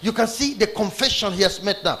now. You can see the confession he has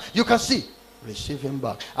made now. You can see. Receive him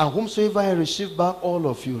back. And whomsoever I receive back, all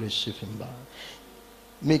of you receive him back.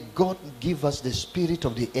 May God give us the spirit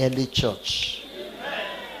of the early church. Amen.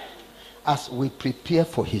 As we prepare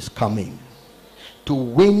for his coming, to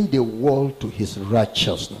win the world to his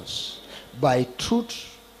righteousness, by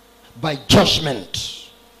truth, by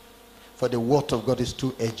judgment. For the word of God is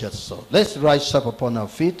two-edged sword. Let's rise up upon our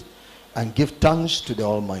feet and give thanks to the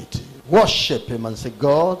Almighty. Worship him and say,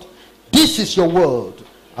 God, this is your word.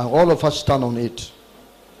 And all of us stand on it.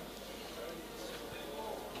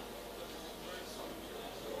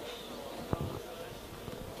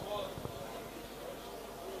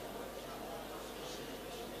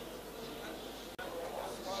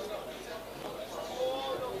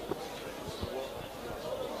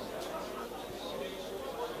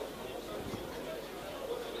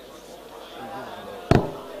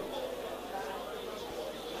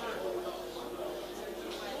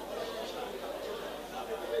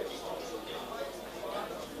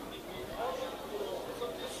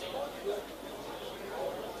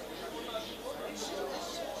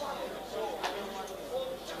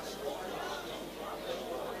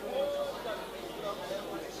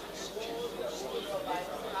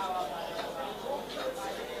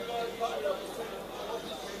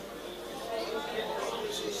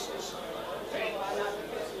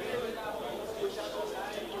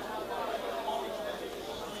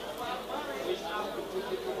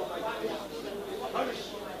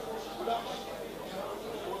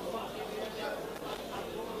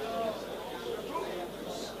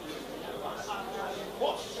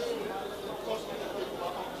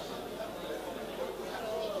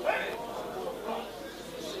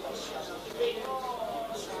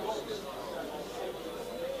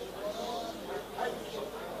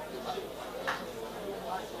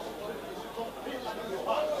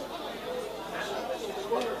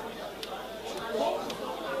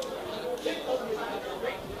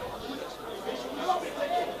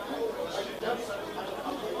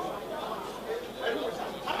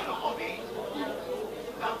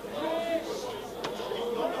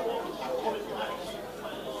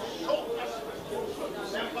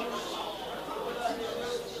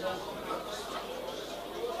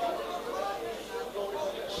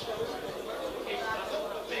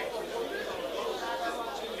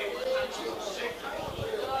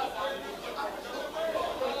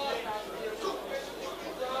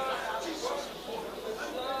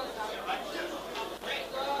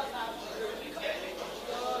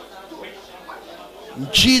 In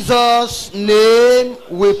Jesus' name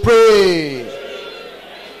we pray.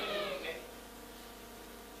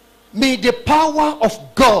 May the power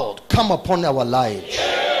of God come upon our lives.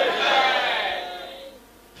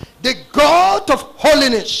 The God of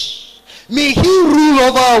holiness, may he rule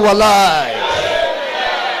over our lives.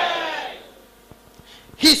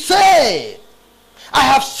 He said, I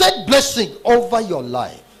have set blessing over your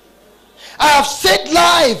life. I have set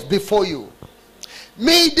life before you.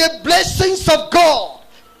 May the blessings of God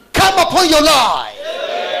come upon your life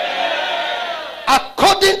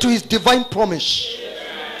according to his divine promise.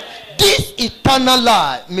 This eternal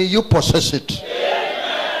life, may you possess it.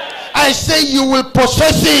 I say you will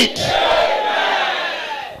possess it.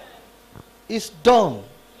 It's done.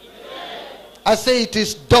 I say it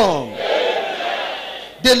is done.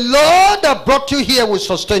 The Lord that brought you here will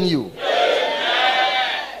sustain you.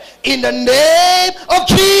 In the name of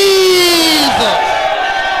Jesus.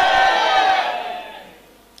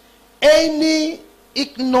 Any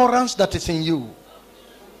ignorance that is in you,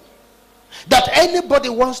 that anybody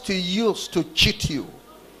wants to use to cheat you,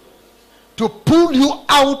 to pull you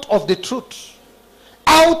out of the truth,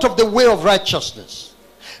 out of the way of righteousness,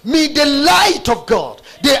 may the light of God,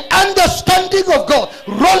 the understanding of God,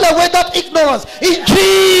 roll away that ignorance in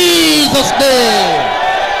Jesus' name.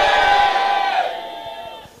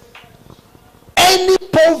 Any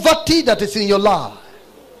poverty that is in your life,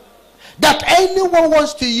 that anyone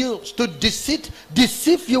wants to use to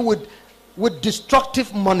deceive you with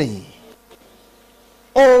destructive money,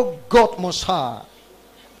 oh God Most High,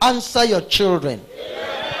 answer your children.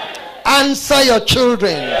 Answer your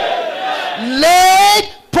children.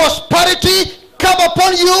 Let prosperity come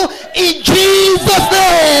upon you in Jesus'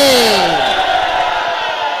 name.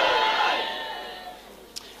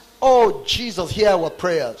 Oh Jesus, hear our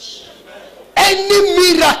prayers.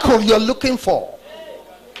 Any miracle you're looking for,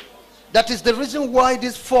 that is the reason why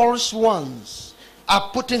these false ones are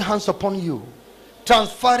putting hands upon you,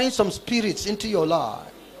 transferring some spirits into your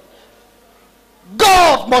life.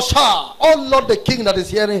 God Most High, oh Lord the King that is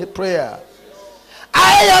hearing prayer,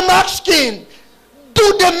 I am asking,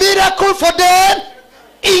 do the miracle for them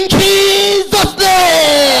in Jesus'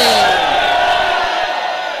 name.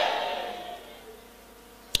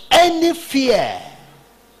 Any fear,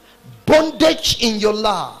 bondage in your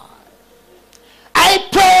life, I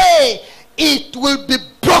pray it will be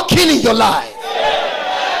broken in your life.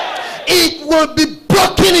 It will be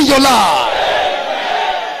broken in your life.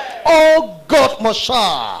 Oh God,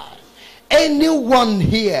 Messiah, anyone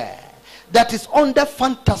here that is under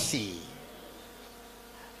fantasy,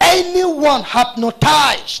 anyone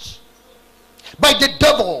hypnotized by the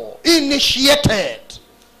devil, initiated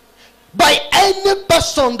by any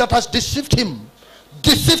person that has deceived him,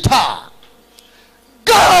 deceived her,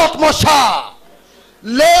 God, Messiah,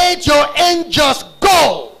 let your angels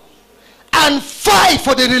go and fight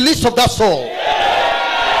for the release of that soul.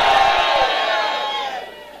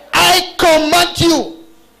 I command you,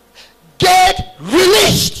 get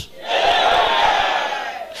released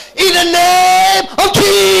in the name of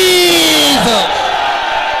Jesus.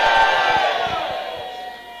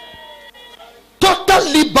 Total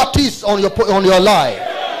liberties on your life.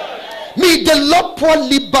 May the Lord pour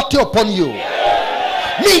liberty upon you.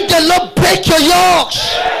 May the Lord break your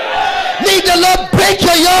yokes. May the Lord break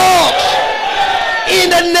your yokes in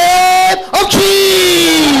the name of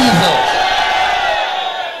Jesus.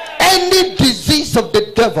 Any disease of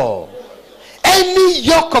the devil, any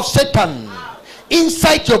yoke of Satan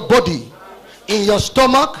inside your body, in your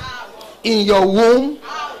stomach, in your womb,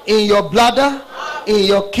 in your bladder, in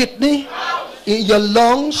your kidney, in your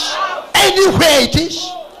lungs, anywhere it is,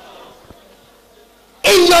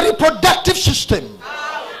 in your reproductive system,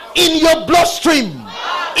 in your bloodstream,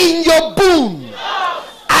 in your bone,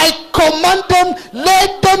 I command them,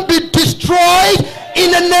 let them be destroyed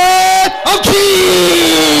in the name of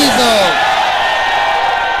Jesus.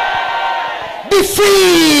 Be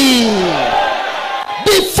free.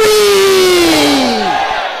 Be free.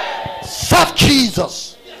 Serve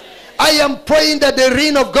Jesus. I am praying that the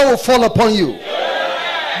rain of God will fall upon you.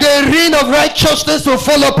 The rain of righteousness will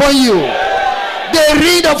fall upon you. The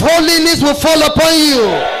rain of holiness will fall upon you.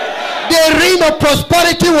 The rain of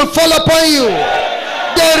prosperity will fall upon you.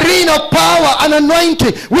 The rain of power and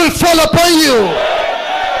anointing will fall upon you.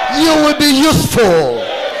 You will be useful.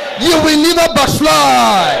 You will never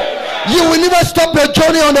backslide. You will never stop your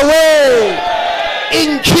journey on the way.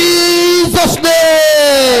 In Jesus'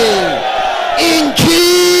 name. In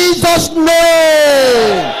Jesus'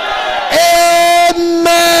 name.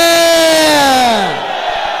 Amen.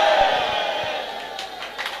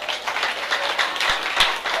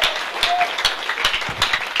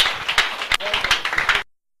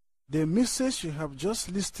 The message you have just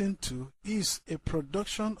listened to is a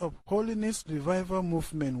production of Holiness Revival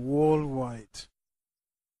Movement Worldwide.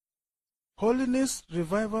 Holiness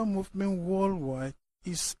Revival Movement Worldwide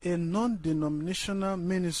is a non-denominational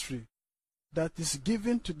ministry that is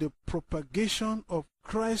given to the propagation of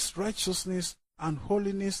Christ's righteousness and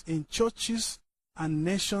holiness in churches and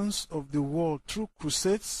nations of the world through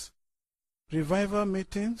crusades, revival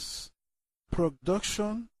meetings,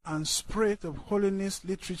 production and spread of holiness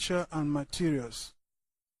literature and materials.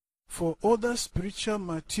 For other spiritual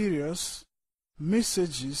materials,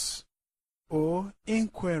 messages, or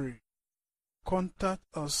inquiry, contact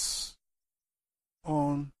us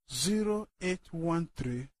on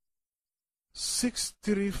 0813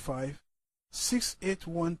 635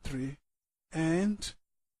 6813 and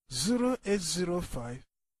 0805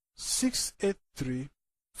 683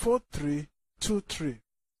 4323.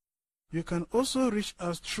 You can also reach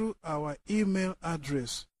us through our email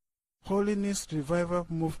address,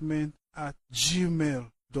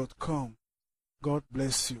 holinessrevivalmovement@gmail.com. God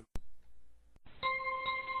bless you.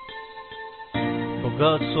 For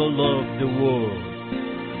God so loved the world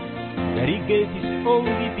that he gave his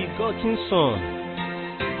only begotten Son,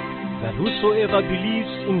 that whosoever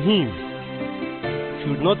believes in him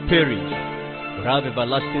should not perish, but have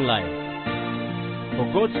everlasting life. For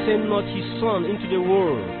God sent not his Son into the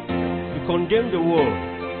world to condemn the world,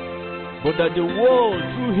 but that the world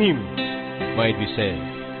through him might be saved.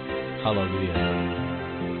 Hallelujah.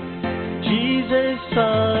 Jesus,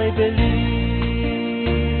 I believe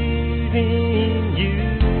in you.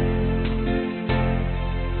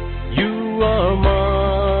 You are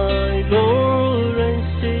my Lord and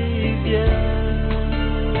Savior.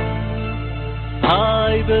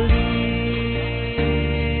 I believe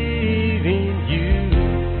in you.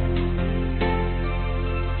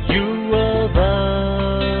 You are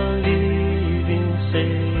my living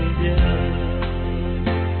Savior.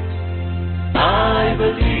 I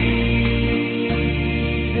believe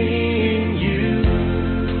in you.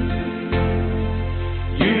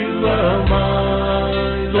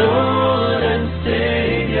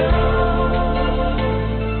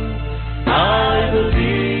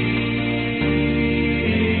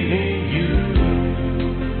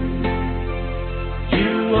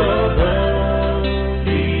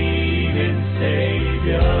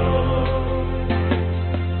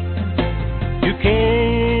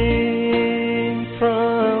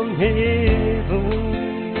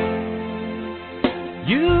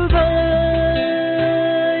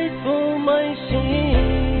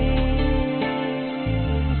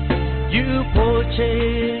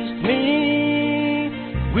 purchased me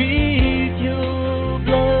with your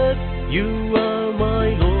blood. You are my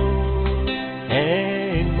Lord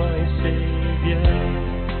and my Savior.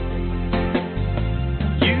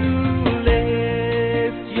 You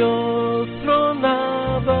left your throne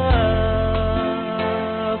above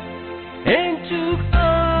and took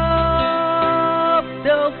up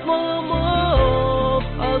the form of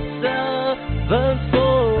a servant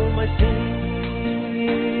for my sin.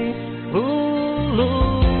 Oh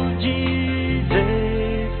Lord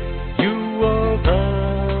Jesus, you are the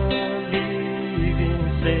living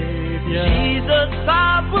Savior. Jesus,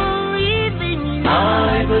 I believe in you.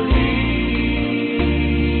 I believe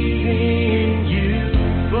in you.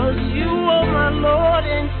 'Cause you are my Lord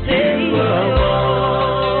and Savior. You are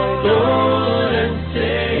my Lord and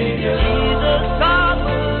Savior. Jesus, I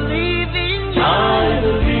believe in you. I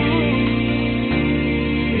believe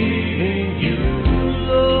in you,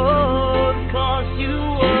 Lord, 'cause you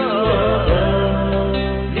are the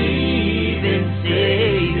living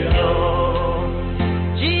Savior.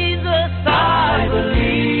 Jesus, I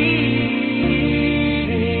believe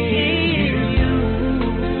in you,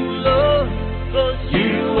 Lord, 'cause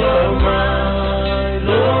you are my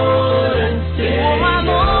Lord and Savior. You are my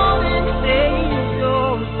Lord and Savior,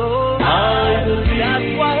 Lord. I believe. That's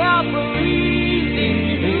why I believe in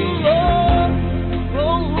you, Lord.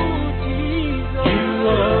 Oh, Jesus.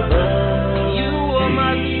 You are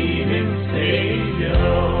my living Savior.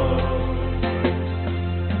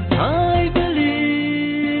 I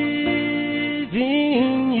believe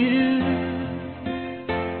in you.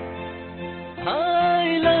 I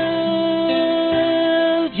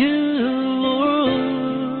love you,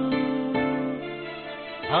 Lord.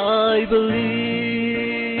 I believe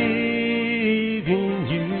in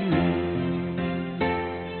you.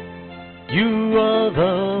 You are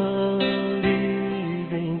the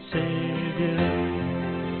living Savior.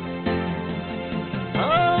 I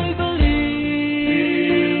believe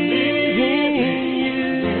in you.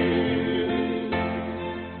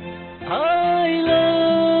 I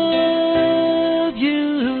love you,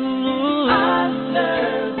 Lord. I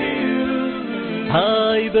love you. I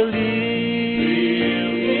believe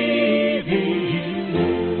in you.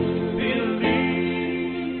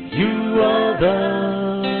 You are the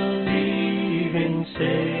living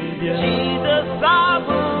Savior. Jesus, I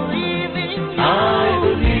believe in you. I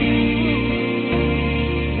believe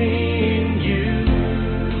in you.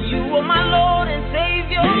 You are my Lord and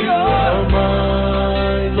Savior. You are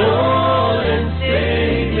my Lord and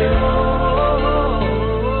Savior.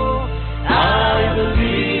 I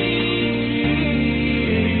believe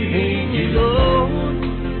in you, Lord.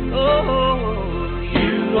 Oh,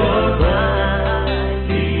 you are my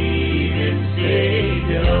living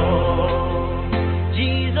Savior.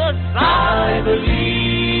 Jesus, I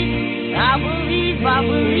believe, I believe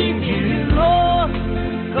in you, Lord,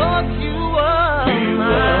 'cause you are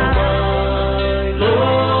my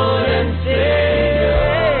Lord and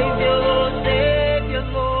Savior,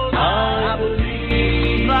 Lord. I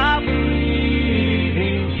believe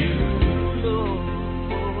in you,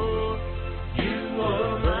 Lord. You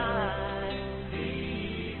are my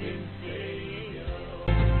living Savior.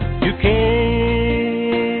 You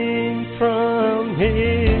came from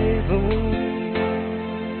heaven.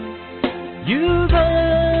 You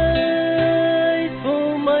died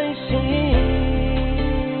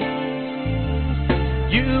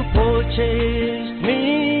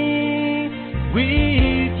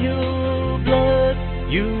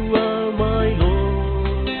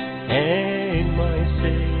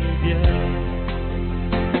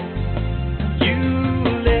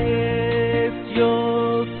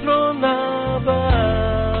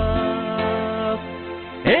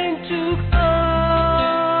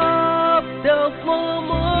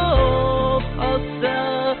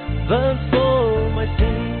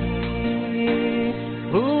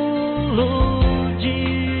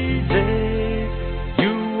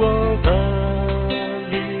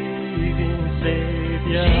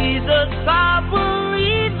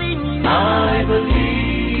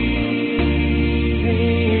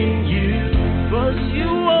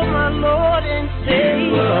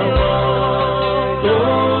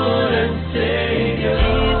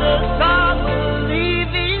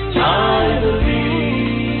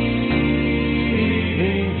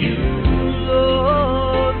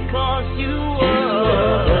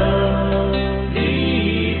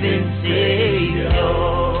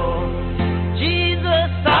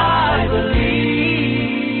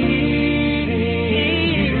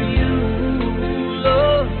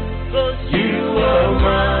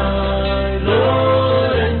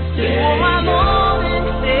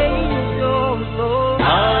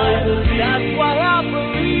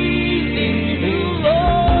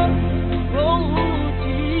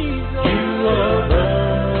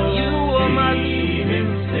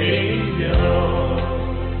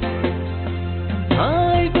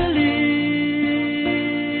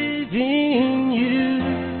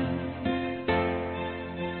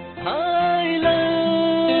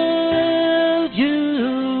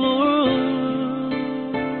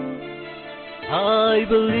I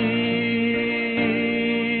believe.